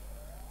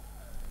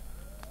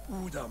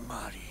 Uda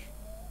mari.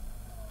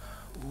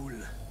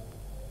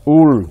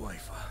 Ul.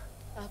 Waifa.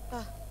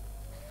 Apa.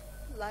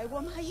 Lai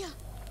wa maya.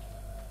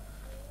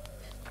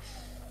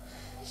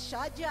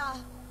 Shaja.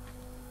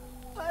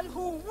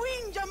 Palhu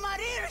winja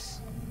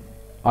marirs.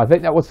 I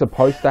think that was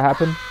supposed to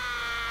happen.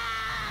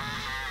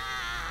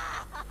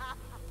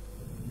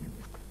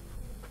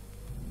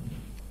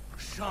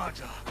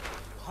 Shaja.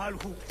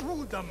 Halhu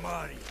uda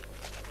mari.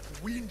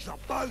 Winja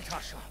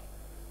baltasha.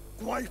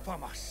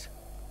 Waifamas.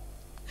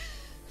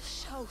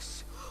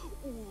 Shaus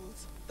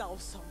uls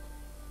dausam.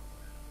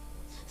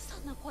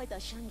 Sana quaida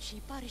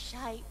shanshi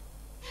parishai.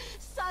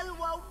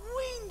 Salwa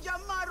winja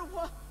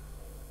marwa.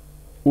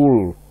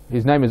 Ul.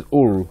 His name is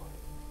Ul.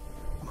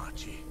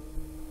 Machi.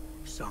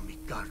 Sami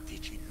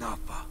kartichi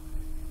napa.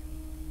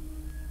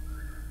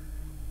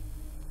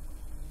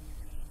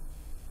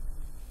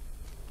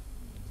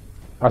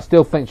 I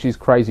still think she's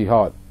crazy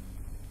hot.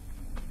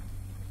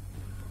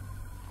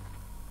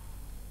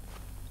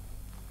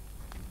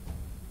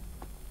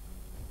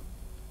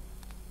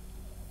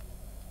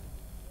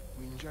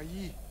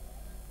 Winjai.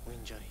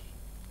 Winjai.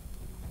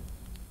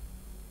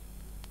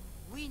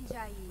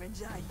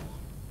 Winjai.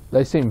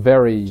 They seem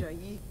very,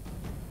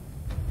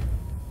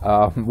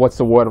 what's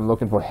the word I'm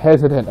looking for?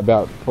 Hesitant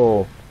about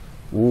for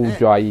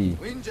Ujai.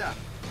 Winja.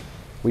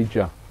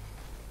 Ouija.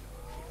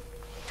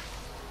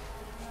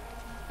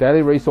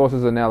 Daily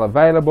resources are now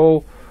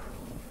available.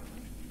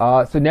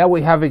 So now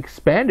we have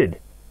expanded.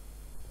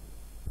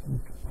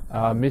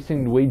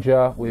 Missing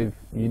Ouija with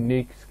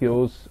unique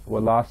skills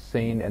were last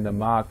seen in the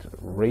marked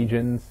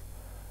regions.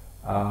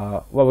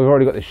 Well, we've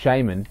already got the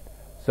shaman.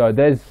 So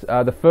there's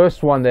the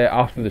first one there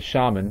after the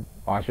shaman.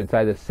 I should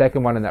say the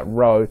second one in that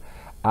row.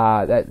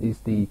 That is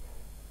the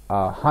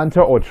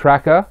hunter or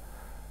tracker.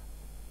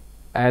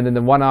 And then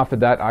the one after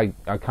that, I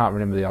can't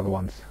remember the other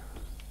ones.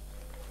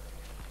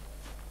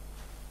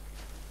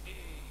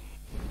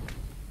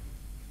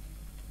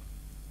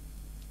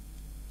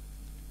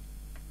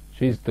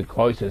 She's the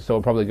closest, so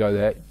we'll probably go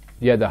there.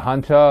 Yeah, the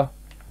hunter,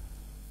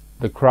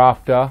 the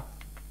crafter,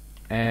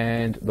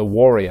 and the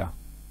warrior.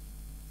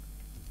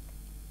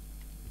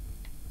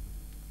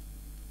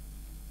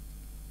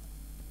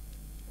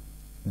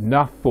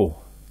 Nafu.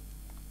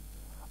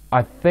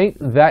 I think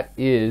that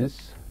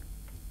is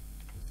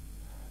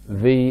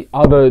the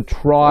other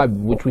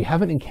tribe which we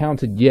haven't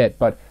encountered yet,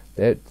 but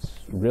it's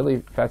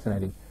really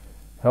fascinating.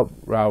 Help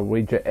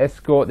Ouija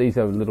escort. These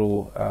are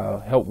little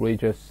help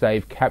Ouija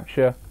save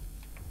capture.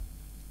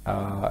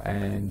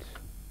 And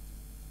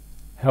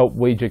help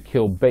Ouija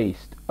kill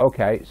beast.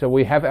 Okay, so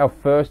we have our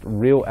first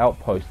real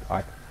outpost,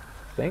 I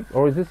think.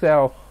 Or is this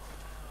our...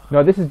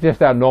 No, this is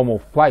just our normal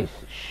place.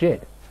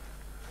 Shit.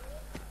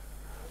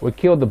 We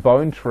killed the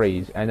bone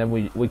trees, and then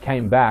we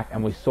came back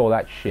and we saw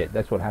that shit.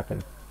 That's what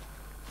happened.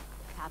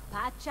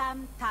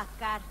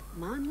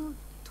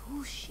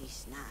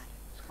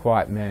 It's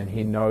quiet, man.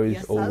 He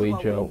knows all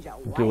Ouija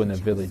do in the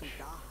village.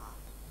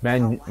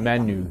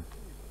 Manu.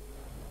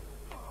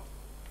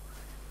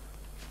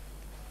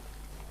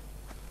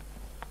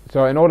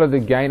 So in order to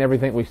gain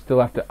everything, we still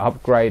have to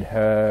upgrade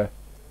her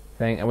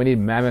thing, and we need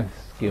mammoth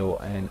skill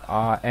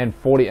and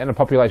 40 and a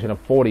population of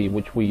 40,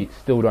 which we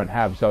still don't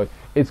have. So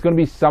it's going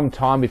to be some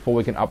time before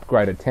we can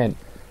upgrade a tent.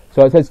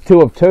 So it says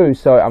 2 of 2.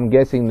 So I'm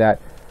guessing that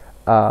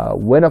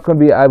we're not going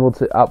to be able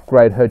to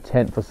upgrade her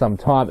tent for some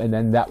time, and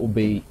then that will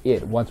be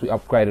it. Once we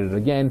upgrade it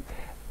again,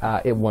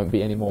 it won't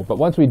be anymore. But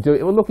once we do,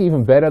 it will look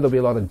even better. There'll be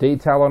a lot of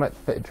detail on it,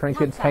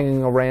 trinkets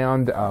hanging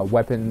around,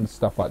 weapons,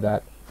 stuff like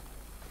that.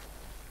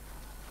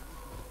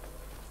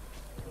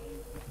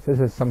 It says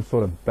there's some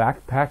sort of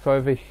backpack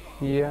over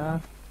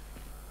here.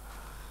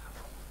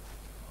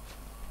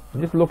 I'm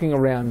just looking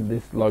around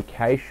this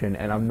location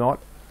and I'm not...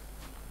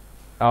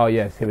 Oh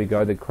yes, here we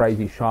go, the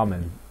crazy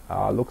shaman.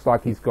 Looks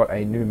like he's got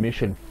a new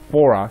mission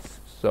for us,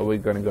 so we're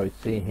going to go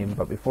see him.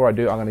 But before I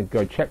do, I'm going to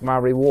go check my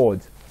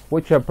rewards,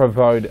 which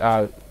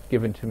are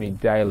given to me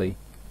daily.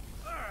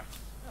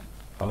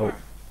 Oh,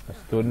 I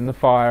stood in the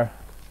fire.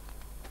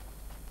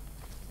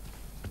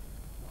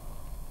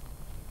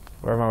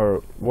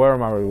 Where are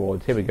my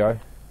rewards? Here we go.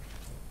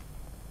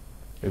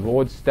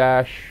 Reward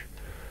stash.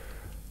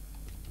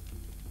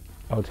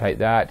 I'll take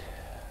that.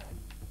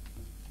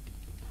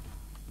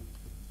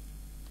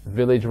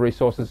 Village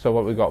resources. So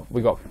what we got?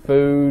 We got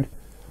food,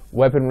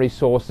 weapon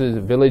resources,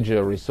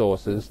 villager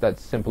resources.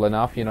 That's simple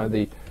enough. You know,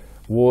 the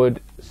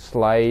wood,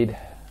 slade,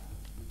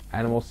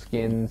 animal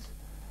skins.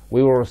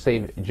 We will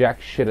receive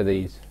jack shit of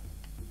these.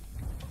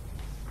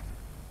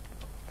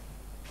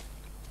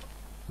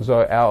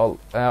 So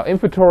our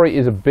inventory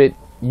is a bit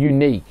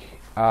unique.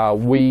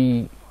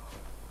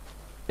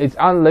 It's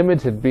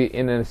unlimited, but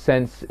in a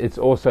sense it's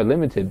also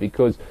limited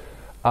because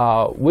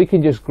we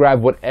can just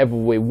grab whatever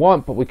we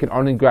want, but we can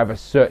only grab a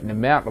certain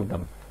amount of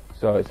them.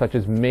 So such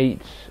as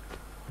meat,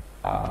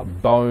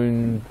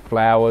 bone,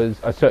 flowers,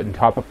 a certain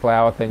type of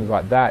flower, things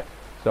like that.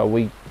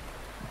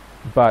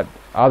 But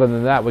other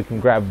than that, we can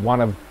grab one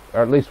of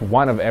or at least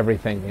one of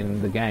everything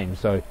in the game.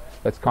 So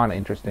that's kind of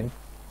interesting.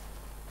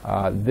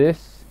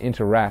 This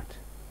interact.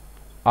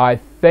 I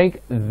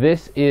think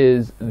this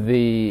is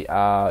the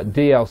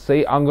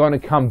DLC. I'm going to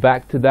come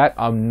back to that.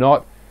 I'm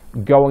not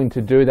going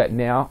to do that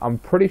now. I'm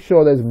pretty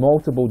sure there's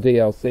multiple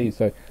DLCs,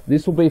 so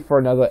this will be for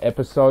another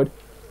episode.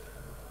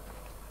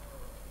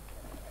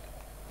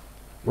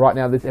 Right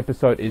now this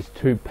episode is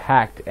too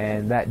packed,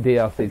 and that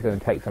DLC is going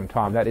to take some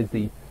time. That is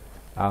the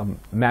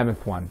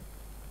mammoth one,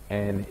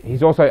 and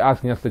he's also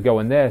asking us to go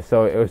in there,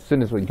 so as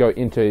soon as we go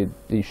into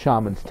the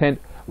shaman's tent,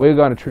 we're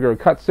going to trigger a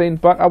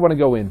cutscene, but I want to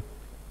go in.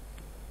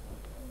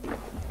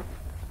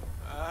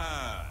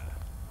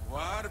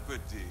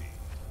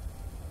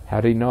 How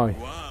do you know?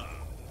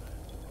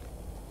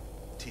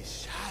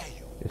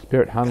 The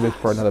spirit hungers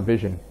for another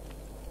vision.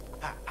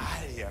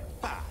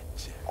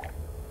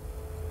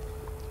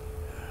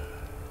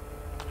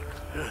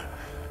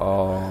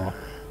 Oh.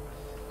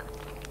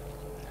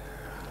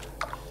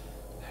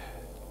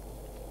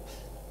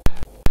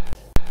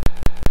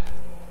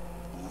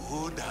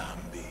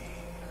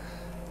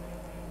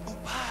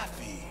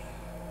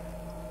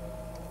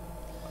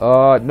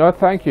 No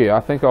thank you. I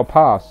think I'll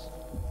pass.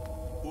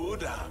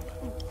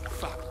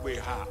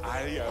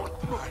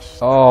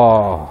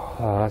 Oh,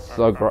 that's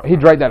so gross. He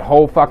drank that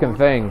whole fucking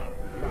thing.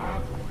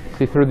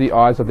 See through the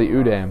eyes of the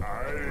Udam.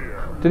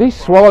 Did he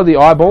swallow the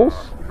eyeballs?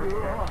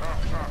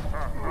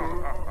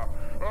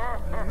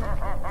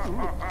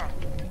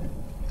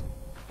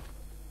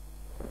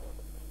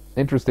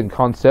 Interesting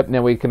concept.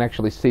 Now we can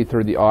actually see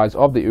through the eyes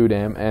of the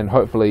Udam and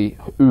hopefully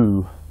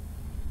ooh.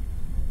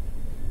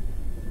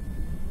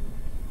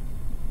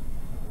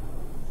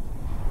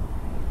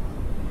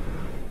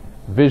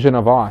 Vision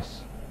of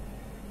ice.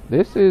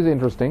 This is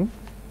interesting.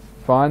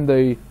 Find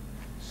the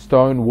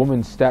stone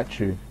woman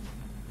statue.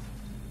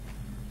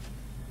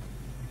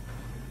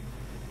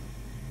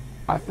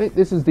 I think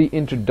this is the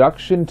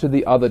introduction to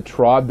the other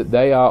tribe that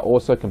they are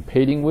also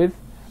competing with.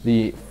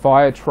 The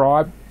fire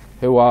tribe,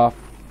 who are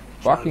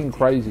fucking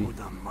crazy.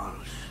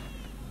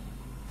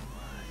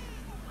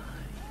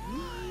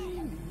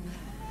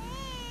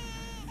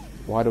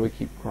 Why do we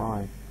keep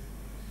crying?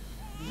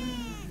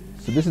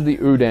 So this is the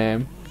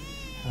Udam.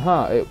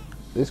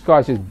 This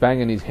guy's just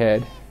banging his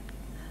head.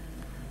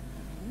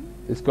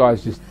 These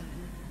guys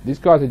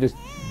are just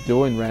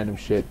doing random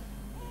shit.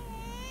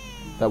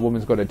 That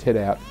woman's got her tit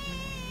out.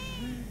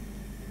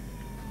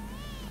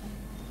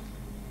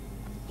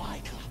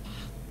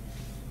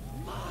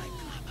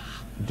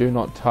 Do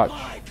not touch.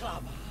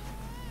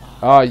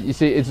 You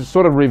see, it's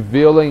sort of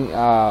revealing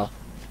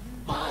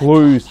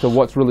clues to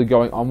what's really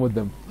going on with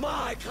them.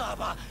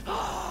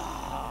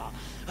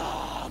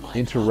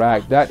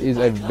 Interact. That is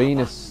a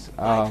Venus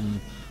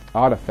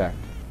artifact.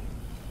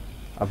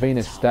 A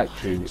Venus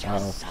statue,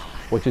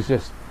 which is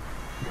just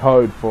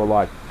code for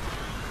like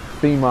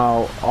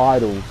female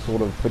idol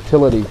sort of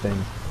fertility thing.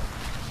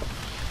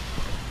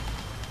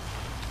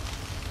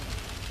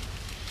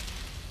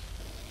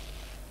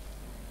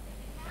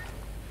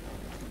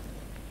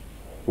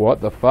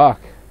 What the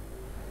fuck?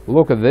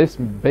 Look at this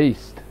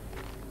beast.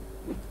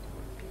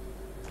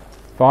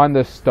 Find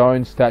the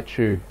stone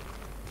statue.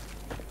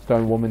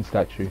 Stone woman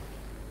statue.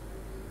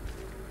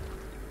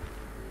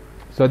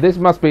 So this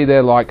must be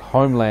their like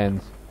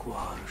homelands.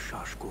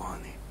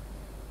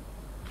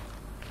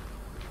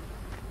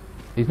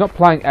 He's not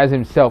playing as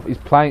himself, he's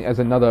playing as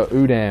another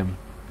Udam.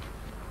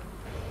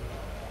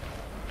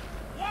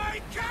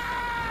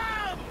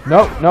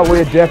 No,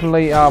 we're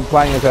definitely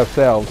playing as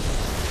ourselves.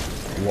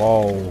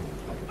 Whoa.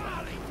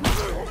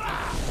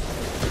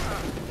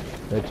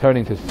 They're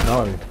turning to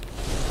snow.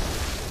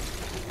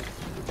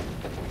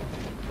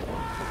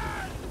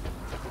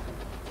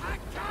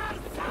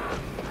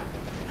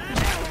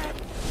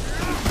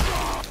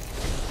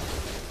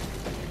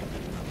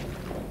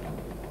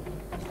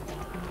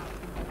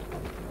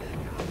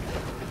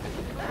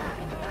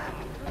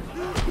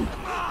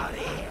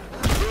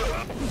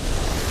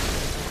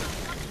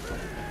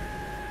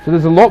 So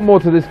there's a lot more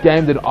to this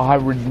game than I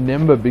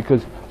remember,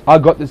 because I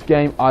got this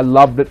game, I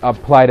loved it, I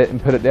played it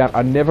and put it down.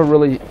 I never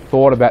really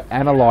thought about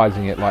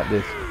analysing it like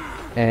this.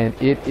 And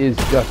it is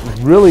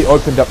just really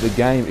opened up the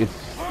game. It's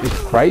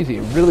crazy,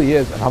 it really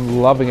is, and I'm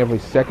loving every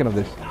second of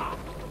this.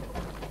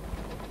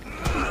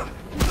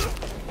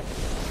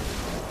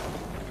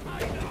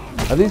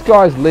 Now these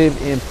guys live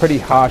in pretty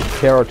harsh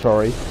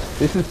territory.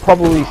 This is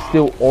probably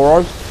still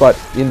Oros, but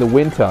in the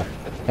winter.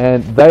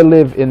 And they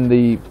live in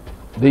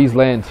these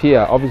lands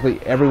here. Obviously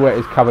everywhere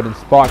is covered in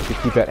spikes to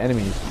keep out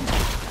enemies.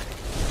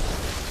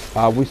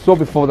 We saw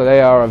before that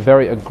they are a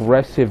very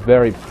aggressive,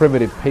 very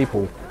primitive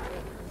people,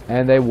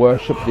 and they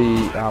worship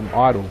the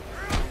idol.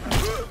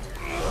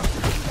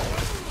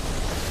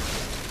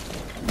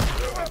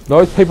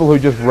 Those people who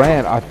just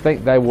ran, I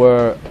think they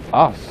were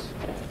us.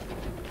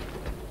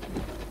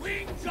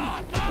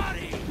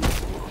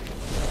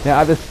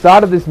 Now at the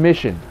start of this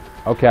mission,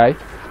 okay,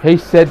 he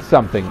said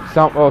something,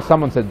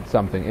 someone said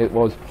something. It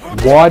was,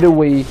 why do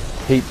we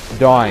keep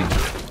dying?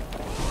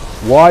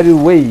 Why do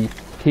we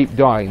keep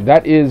dying?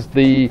 That is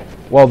the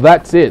Well,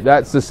 that's it.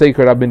 That's the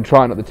secret I've been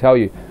trying not to tell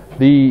you.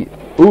 The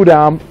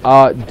Udam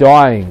are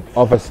dying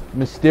of a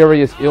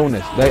mysterious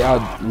illness. They are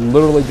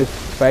literally just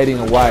fading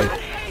away.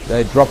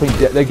 They're dropping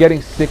dead. They're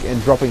getting sick and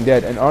dropping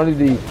dead. And only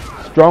the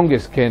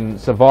strongest can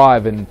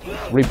survive and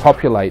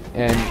repopulate.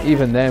 And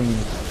even them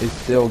is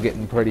still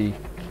getting pretty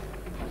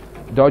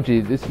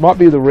dodgy. This might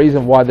be the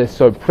reason why they're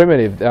so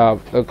primitive.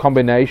 A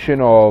combination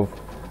of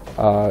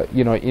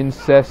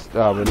incest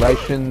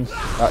relations,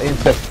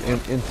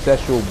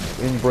 incestual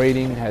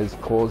inbreeding has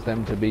caused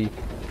them to be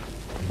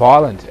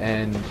violent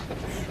and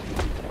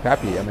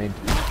crappy. I mean,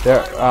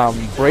 they're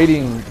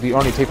breeding the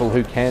only people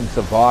who can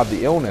survive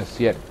the illness,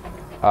 yet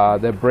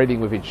they're breeding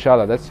with each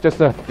other. That's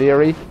just a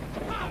theory,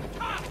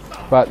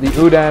 but the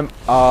Udam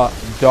are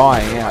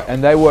dying out,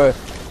 and there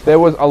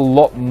was a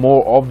lot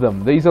more of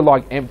them. These are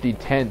like empty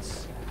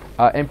tents,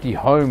 empty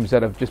homes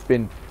that have just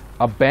been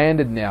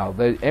abandoned now.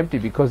 They're empty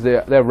because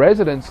their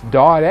residents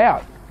died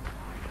out.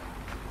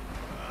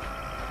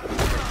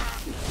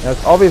 Now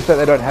it's obvious that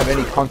they don't have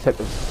any concept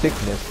of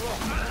sickness.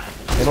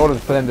 In order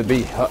for them to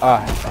be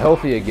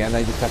healthy again,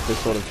 they just have to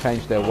sort of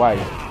change their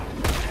ways.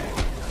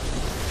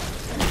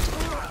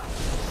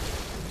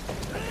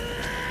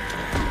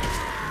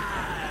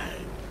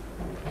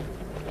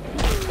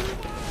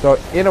 So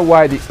in a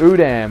way, the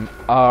Udam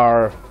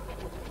are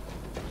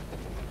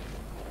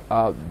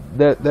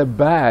they're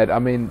bad. I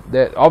mean,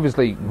 they're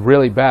obviously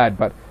really bad,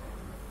 but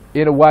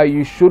in a way,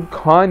 you should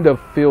kind of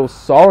feel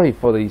sorry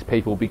for these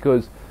people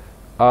because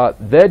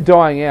they're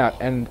dying out,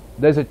 and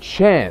there's a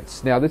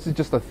chance, now this is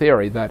just a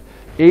theory, that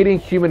eating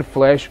human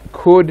flesh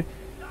could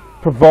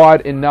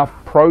provide enough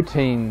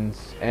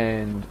proteins,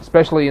 and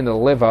especially in the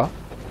liver.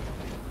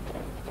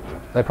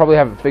 They probably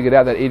haven't figured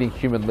out that eating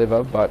human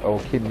liver, or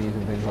kidneys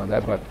and things like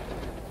that, but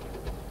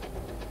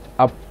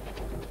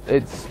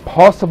it's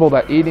possible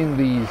that eating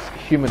these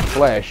human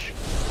flesh,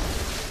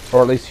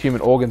 or at least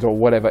human organs or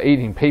whatever,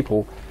 eating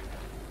people,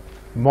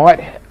 might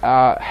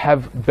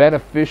have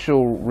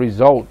beneficial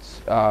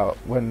results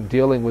when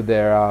dealing with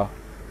their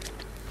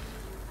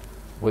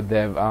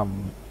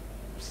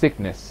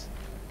sickness.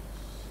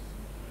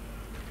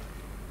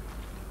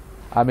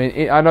 I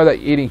mean, I know that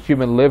eating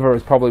human liver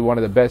is probably one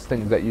of the best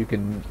things that you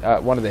can,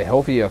 one of the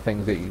healthier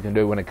things that you can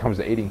do when it comes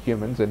to eating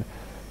humans, and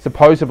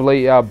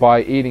supposedly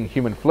by eating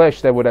human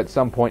flesh they would at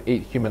some point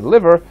eat human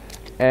liver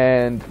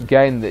and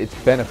gain its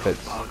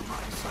benefits.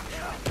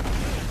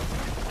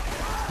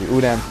 The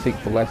Udam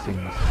seek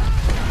blessings.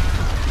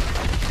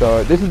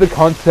 So this is the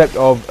concept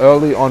of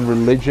early on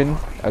religion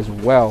as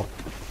well.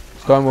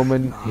 Stone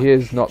Woman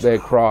hears not their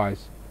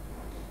cries.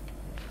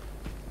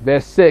 They're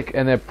sick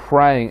and they're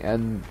praying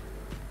and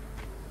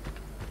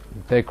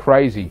they're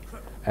crazy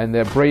and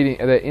they're breeding,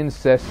 they're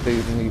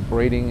incestuously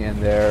breeding,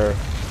 and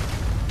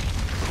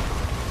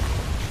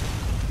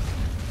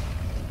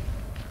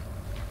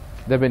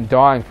they've been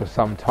dying for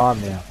some time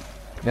now.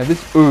 Now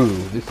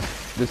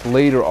this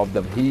leader of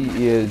them,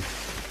 he is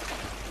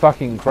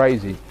fucking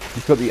crazy.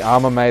 He's got the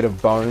armor made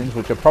of bones,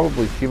 which are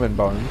probably human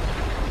bones.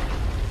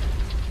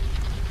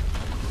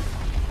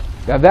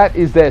 Now that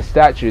is their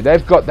statue.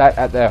 They've got that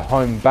at their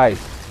home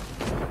base.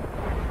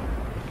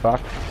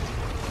 Fuck.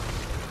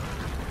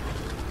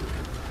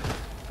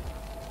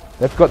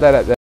 They've got that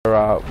at their,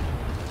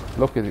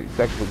 look, it's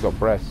actually got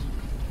breasts.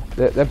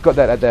 They've got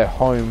that at their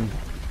home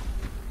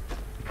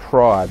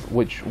tribe,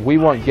 which we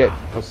won't get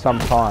for some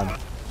time.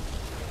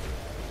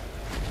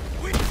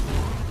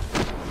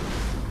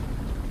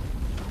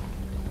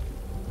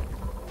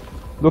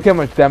 Look how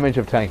much damage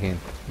I've taken.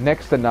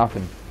 Next to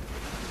nothing.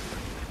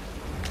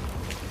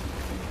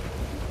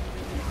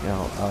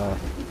 Now,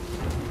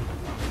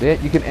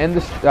 you can end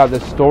the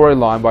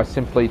storyline by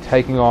simply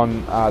taking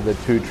on the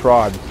two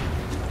tribes.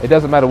 It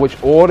doesn't matter which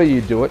order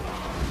you do it,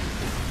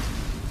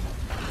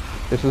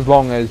 just as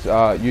long as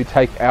you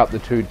take out the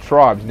two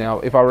tribes.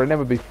 Now, if I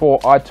remember before,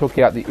 I took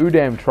out the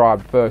Udam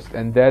tribe first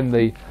and then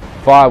the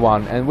fire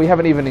one, and we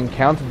haven't even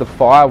encountered the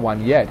fire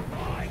one yet.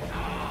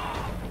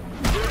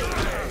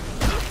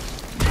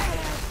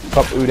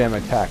 Stop Udam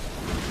attack.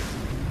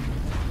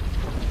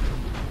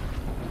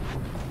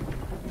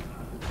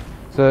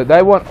 So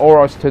they want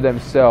Oros to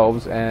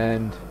themselves,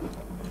 and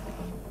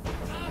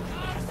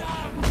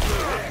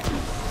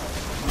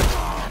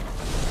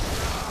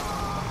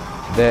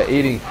they're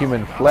eating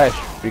human flesh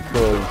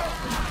because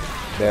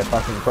they're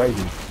fucking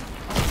crazy.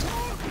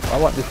 I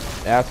want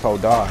this asshole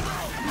die.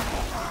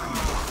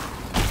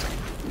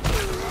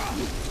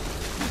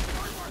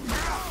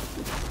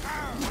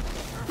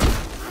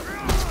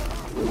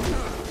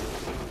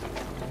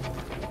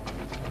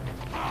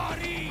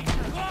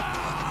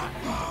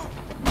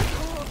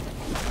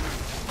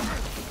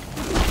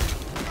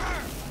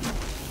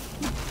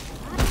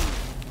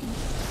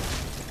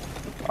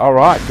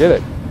 Alright, did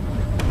it.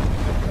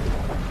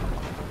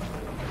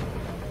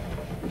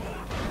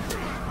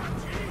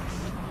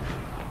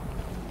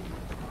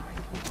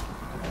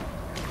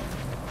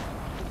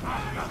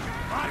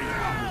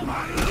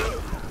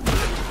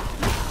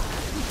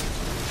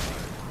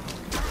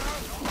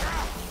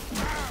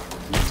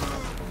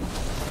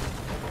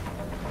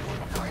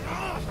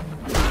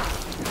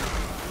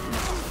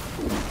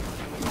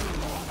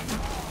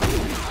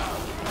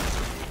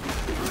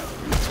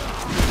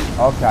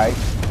 Okay.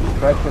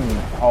 Press and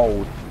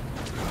hold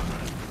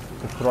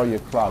to throw your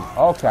club.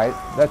 Okay,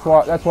 that's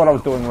what I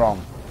was doing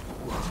wrong.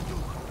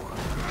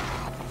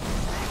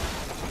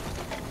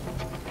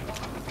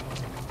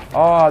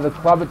 Oh, the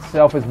club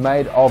itself is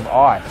made of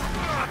ice.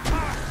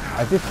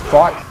 As this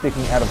spike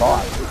sticking out of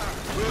ice.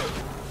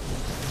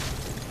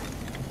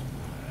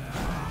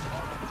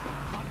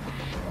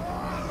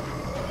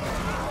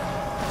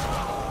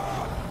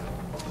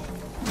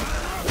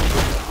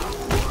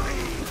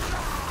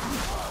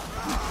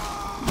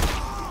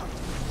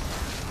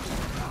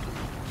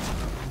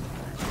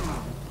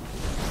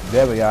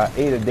 There we are,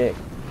 eat a dick.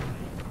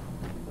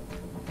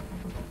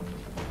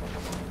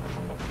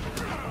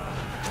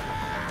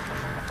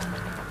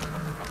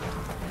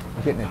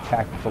 I'm getting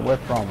attacked, but where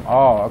from?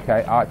 Oh,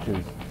 okay,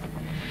 archers.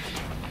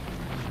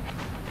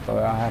 So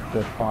I have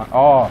to find.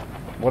 Oh,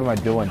 what am I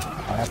doing?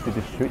 I have to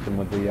just shoot them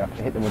with the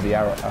hit them with the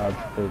arrow.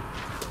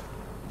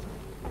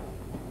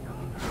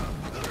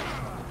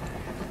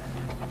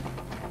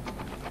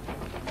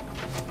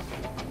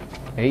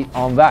 Eat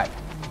on that.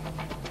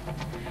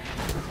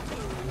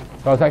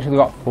 So it's actually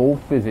got full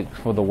physics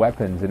for the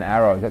weapons and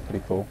arrows. That's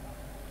pretty cool.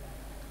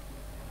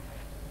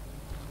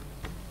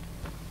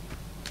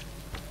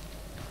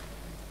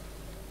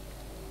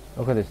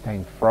 Look at this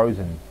thing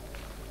frozen.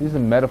 This is a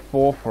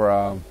metaphor for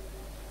I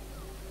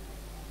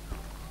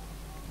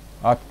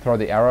have to throw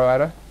the arrow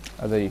at her.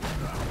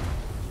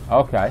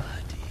 Okay.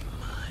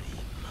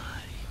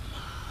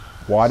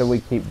 Why do we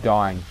keep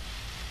dying?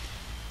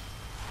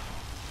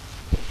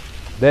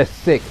 They're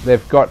sick.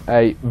 They've got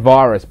a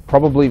virus,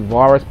 probably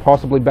virus,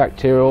 possibly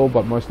bacterial,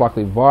 but most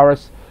likely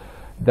virus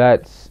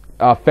that's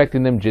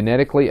affecting them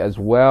genetically as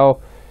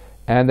well,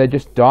 and they're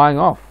just dying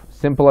off.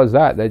 Simple as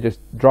that. They're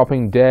just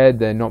dropping dead.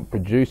 They're not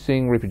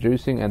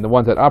reproducing, and the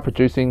ones that are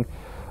producing,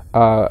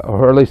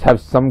 or at least have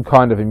some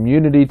kind of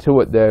immunity to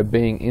it, they're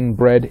being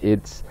inbred.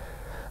 It's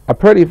a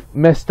pretty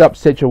messed up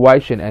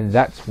situation, and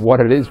that's what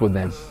it is with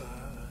them.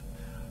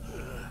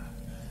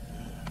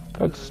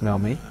 Don't smell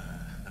me.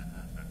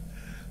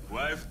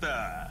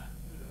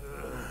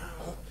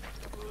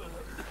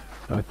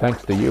 No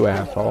thanks to you,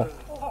 asshole.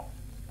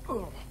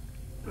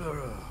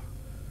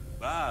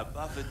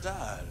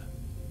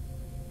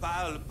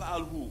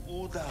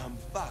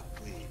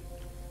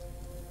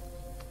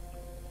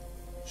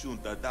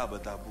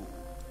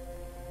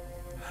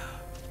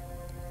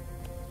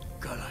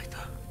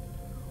 Galaita,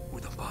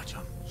 udam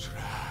bajam.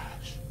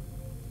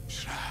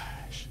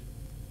 Shrash.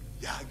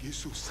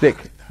 Yagisu Sick,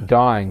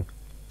 dying.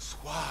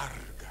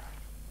 Swarga.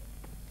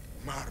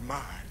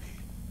 Marmani.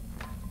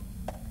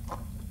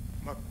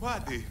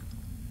 Makwadi.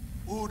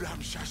 Udam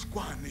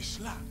shashkwani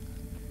slak.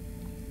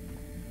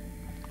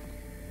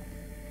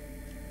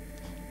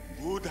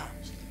 Udam.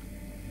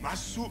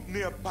 Masuk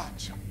near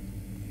bajam.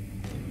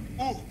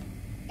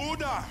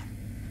 Udar.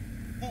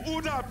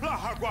 Udar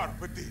plahagwar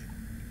peti.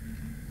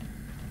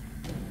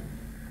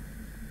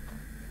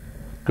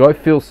 Go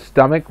fill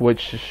stomach,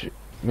 which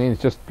means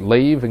just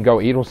leave and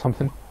go eat or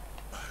something.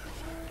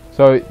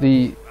 So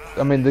the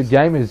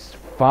game is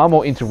far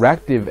more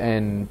interactive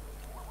and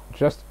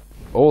just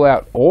all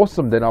out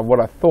awesome than what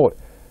I thought.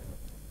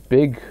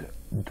 Big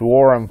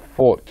Dwarven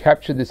fort.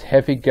 Capture this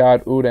heavy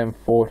guard Udam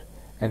fort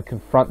and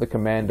confront the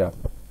commander.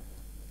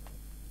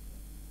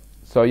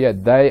 So yeah,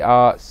 they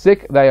are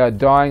sick, they are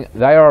dying,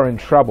 they are in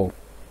trouble.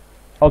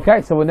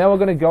 Okay, so now we're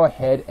going to go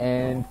ahead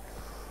and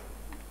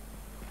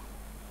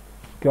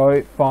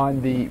go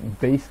find the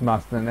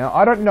Beastmaster. Now,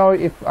 I don't know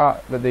if,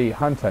 the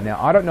Hunter. Now,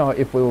 I don't know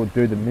if we will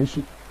do the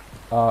mission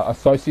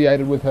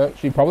associated with her.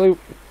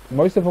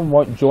 Most of them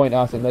won't join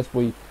us unless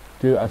we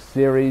do a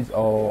series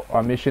or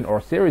a mission or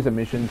a series of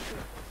missions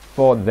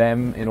for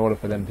them in order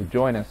for them to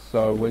join us.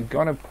 So we're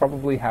going to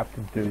probably have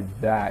to do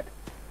that.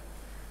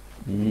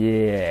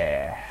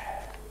 Yeah.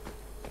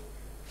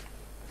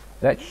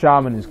 That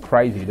shaman is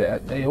crazy.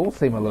 They all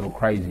seem a little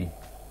crazy.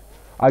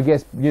 I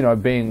guess, you know,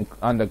 being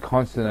under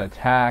constant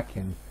attack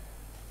and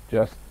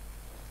just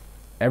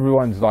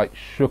everyone's like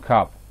shook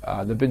up.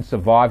 They've been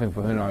surviving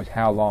for who knows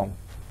how long.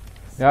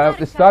 Now, at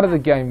the start of the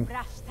game,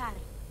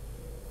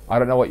 I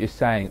don't know what you're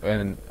saying,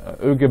 and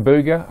Ooga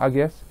Booga, I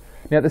guess.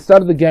 Now, at the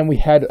start of the game, we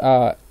had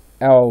our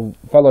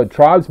fellow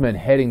tribesmen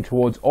heading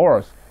towards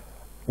Oris.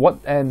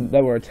 And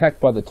they were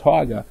attacked by the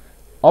tiger.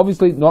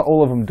 Obviously, not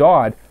all of them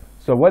died,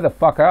 so where the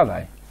fuck are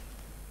they?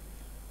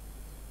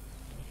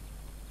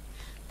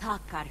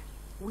 Takar,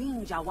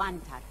 winja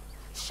wantar,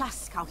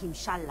 shaskau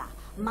himshalla,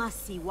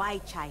 masi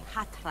waichai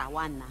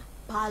hatrawana,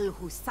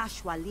 palhu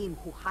sashwalim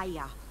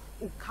huhaya,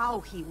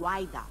 ukauhi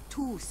waida,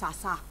 tu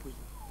sasapui.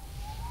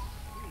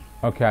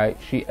 Okay,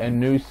 she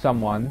knew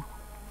someone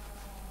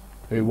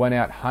who went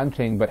out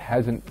hunting but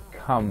hasn't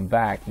come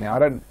back. Now, I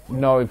don't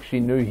know if she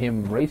knew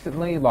him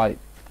recently, like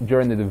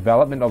during the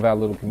development of our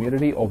little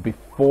community, or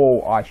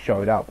before I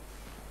showed up.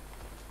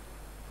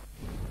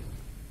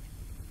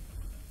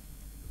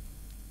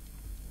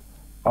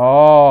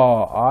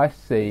 Oh, I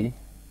see.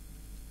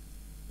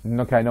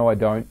 Okay, no I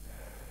don't.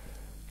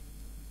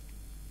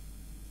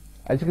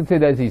 As you can see,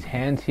 there's these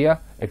hands here.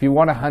 If you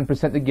want to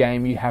 100% the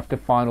game, you have to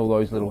find all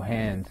those little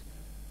hands.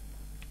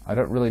 I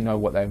don't really know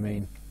what they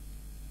mean.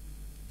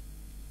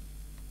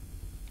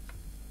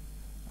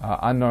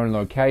 Unknown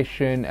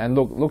location, and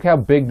look how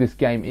big this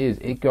game is.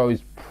 It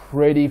goes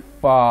pretty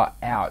far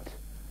out,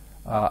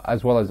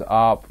 as well as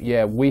up.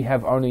 Yeah, we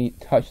have only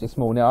touched the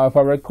small. Now, if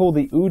I recall,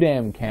 the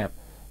Udam camp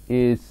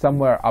is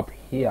somewhere up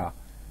here,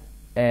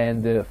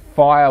 and the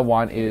fire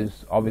one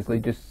is obviously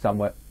just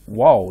somewhere.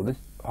 Whoa, this,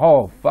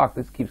 oh fuck,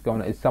 this keeps going.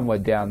 It's somewhere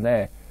down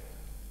there.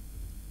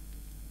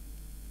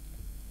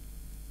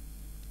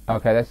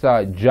 Okay, that's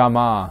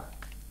Jamar,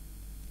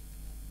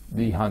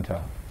 the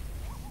hunter.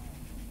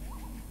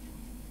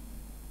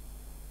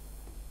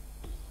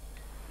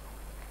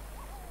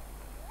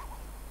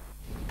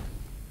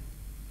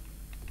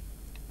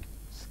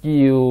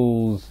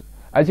 Skills.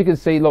 As you can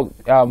see, look,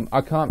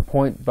 I can't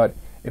point, but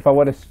if I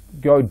were to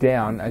go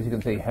down, as you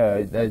can see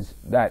her, there's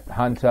that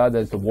hunter,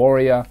 there's the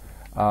warrior,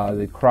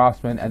 the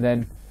craftsman, and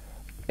then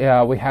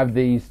we have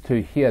these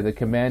two here, the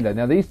commander.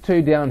 Now these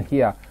two down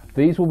here,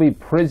 these will be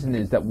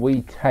prisoners that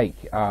we take,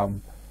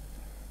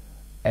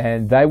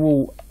 and they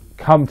will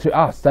come to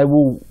us, they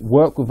will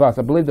work with us.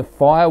 I believe the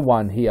fire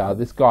one here,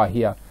 this guy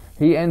here,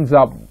 he ends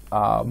up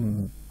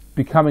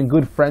becoming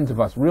good friends of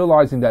us,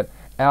 realizing that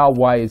our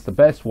way is the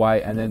best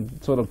way, and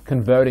then sort of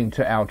converting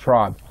to our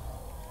tribe.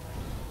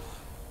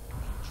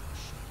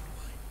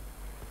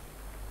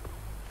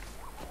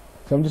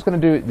 So I'm just going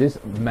to do this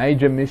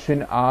major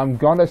mission. I'm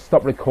going to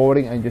stop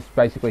recording and just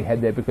basically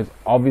head there, because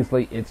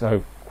obviously it's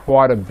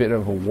quite a bit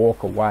of a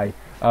walk away.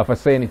 If I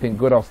see anything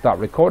good, I'll start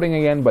recording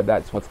again, but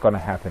that's what's going to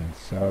happen.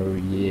 So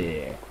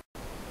yeah.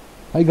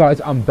 Hey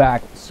guys, I'm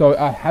back. So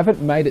I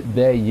haven't made it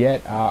there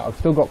yet. I've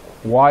still got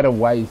quite a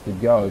ways to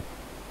go.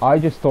 I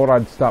just thought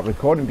I'd start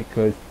recording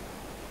because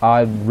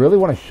I really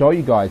want to show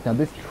you guys. Now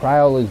this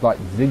trail is like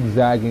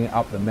zigzagging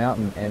up the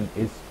mountain, and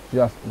it's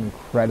just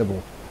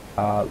incredible.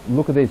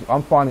 Look at this.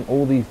 I'm finding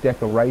all these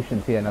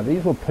decorations here. Now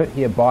these were put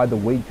here by the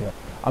Ouija.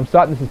 I'm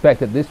starting to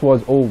suspect that this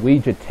was all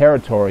Ouija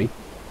territory,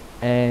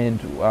 and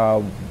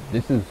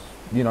this is,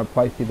 you know,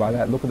 placed here by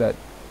that. Look at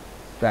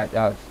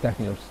that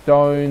stacking of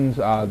stones,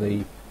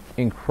 the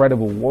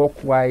incredible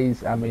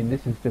walkways. I mean,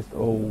 this is just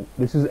all,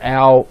 this is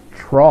our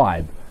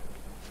tribe.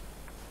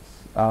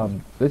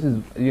 This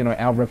is, you know,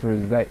 our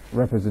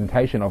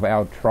representation of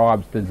our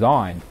tribe's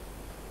design.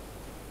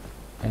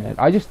 And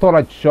I just thought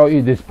I'd show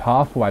you this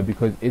pathway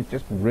because it's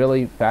just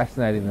really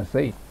fascinating to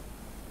see.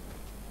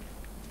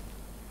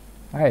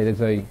 Hey,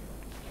 there's a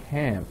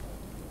camp.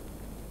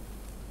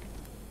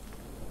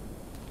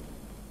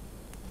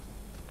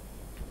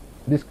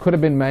 This could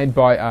have been made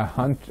by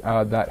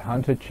a that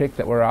hunter chick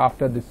that we're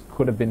after. This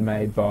could have been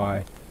made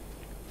by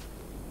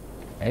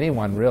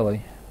anyone,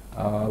 really.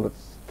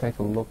 Let's take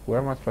a look. Where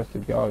am I supposed to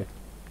go?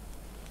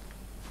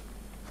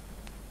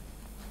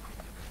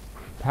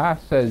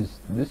 Path says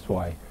this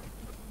way.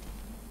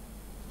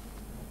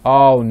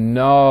 Oh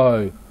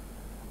no!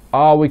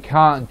 Oh, we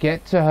can't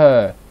get to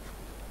her.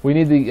 We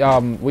need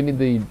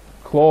the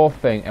claw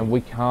thing, and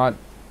we can't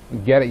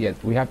get it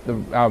yet. We have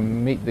to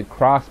meet the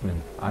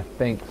craftsman, I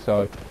think.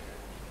 So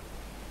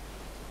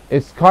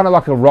it's kind of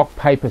like a rock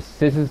paper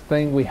scissors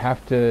thing. We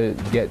have to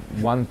get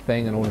one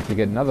thing in order to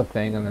get another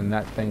thing, and then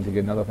that thing to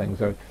get another thing.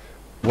 So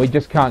we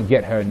just can't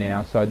get her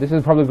now. So this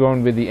is probably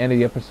going to be the end of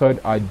the episode.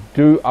 I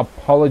do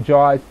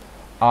apologize.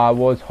 I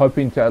was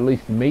hoping to at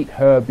least meet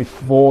her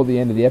before the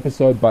end of the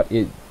episode, but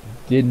it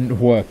didn't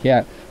work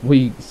out.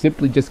 We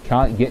simply just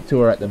can't get to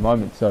her at the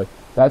moment. So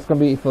that's going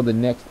to be for the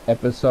next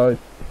episode.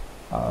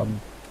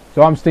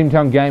 So I'm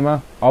Steamtown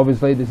Gamer.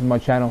 Obviously, this is my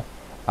channel.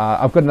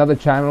 I've got another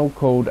channel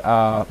called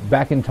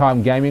Back in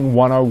Time Gaming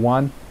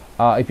 101.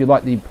 If you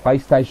like the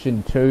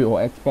PlayStation 2 or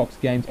Xbox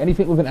games,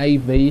 anything with an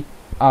AV,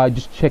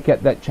 just check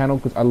out that channel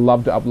because I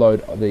love to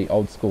upload the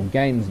old school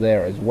games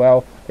there as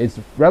well. It's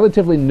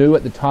relatively new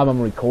at the time I'm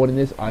recording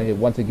this.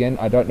 Once again,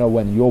 I don't know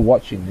when you're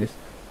watching this,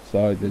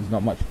 so there's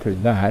not much to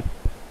that.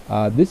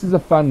 This is a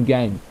fun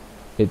game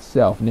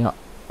itself. Now,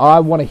 I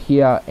want to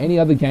hear any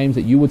other games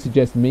that you would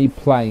suggest me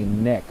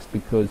playing next,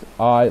 because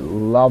I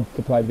love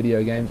to play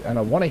video games and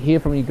I want to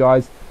hear from you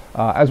guys,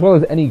 as well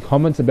as any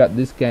comments about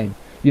this game.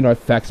 You know,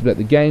 facts about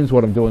the games,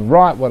 what I'm doing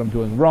right, what I'm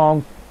doing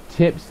wrong,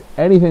 tips,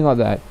 anything like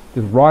that.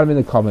 Just write them in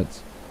the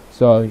comments.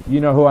 So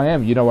you know who I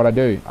am, you know what I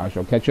do. I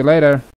shall catch you later.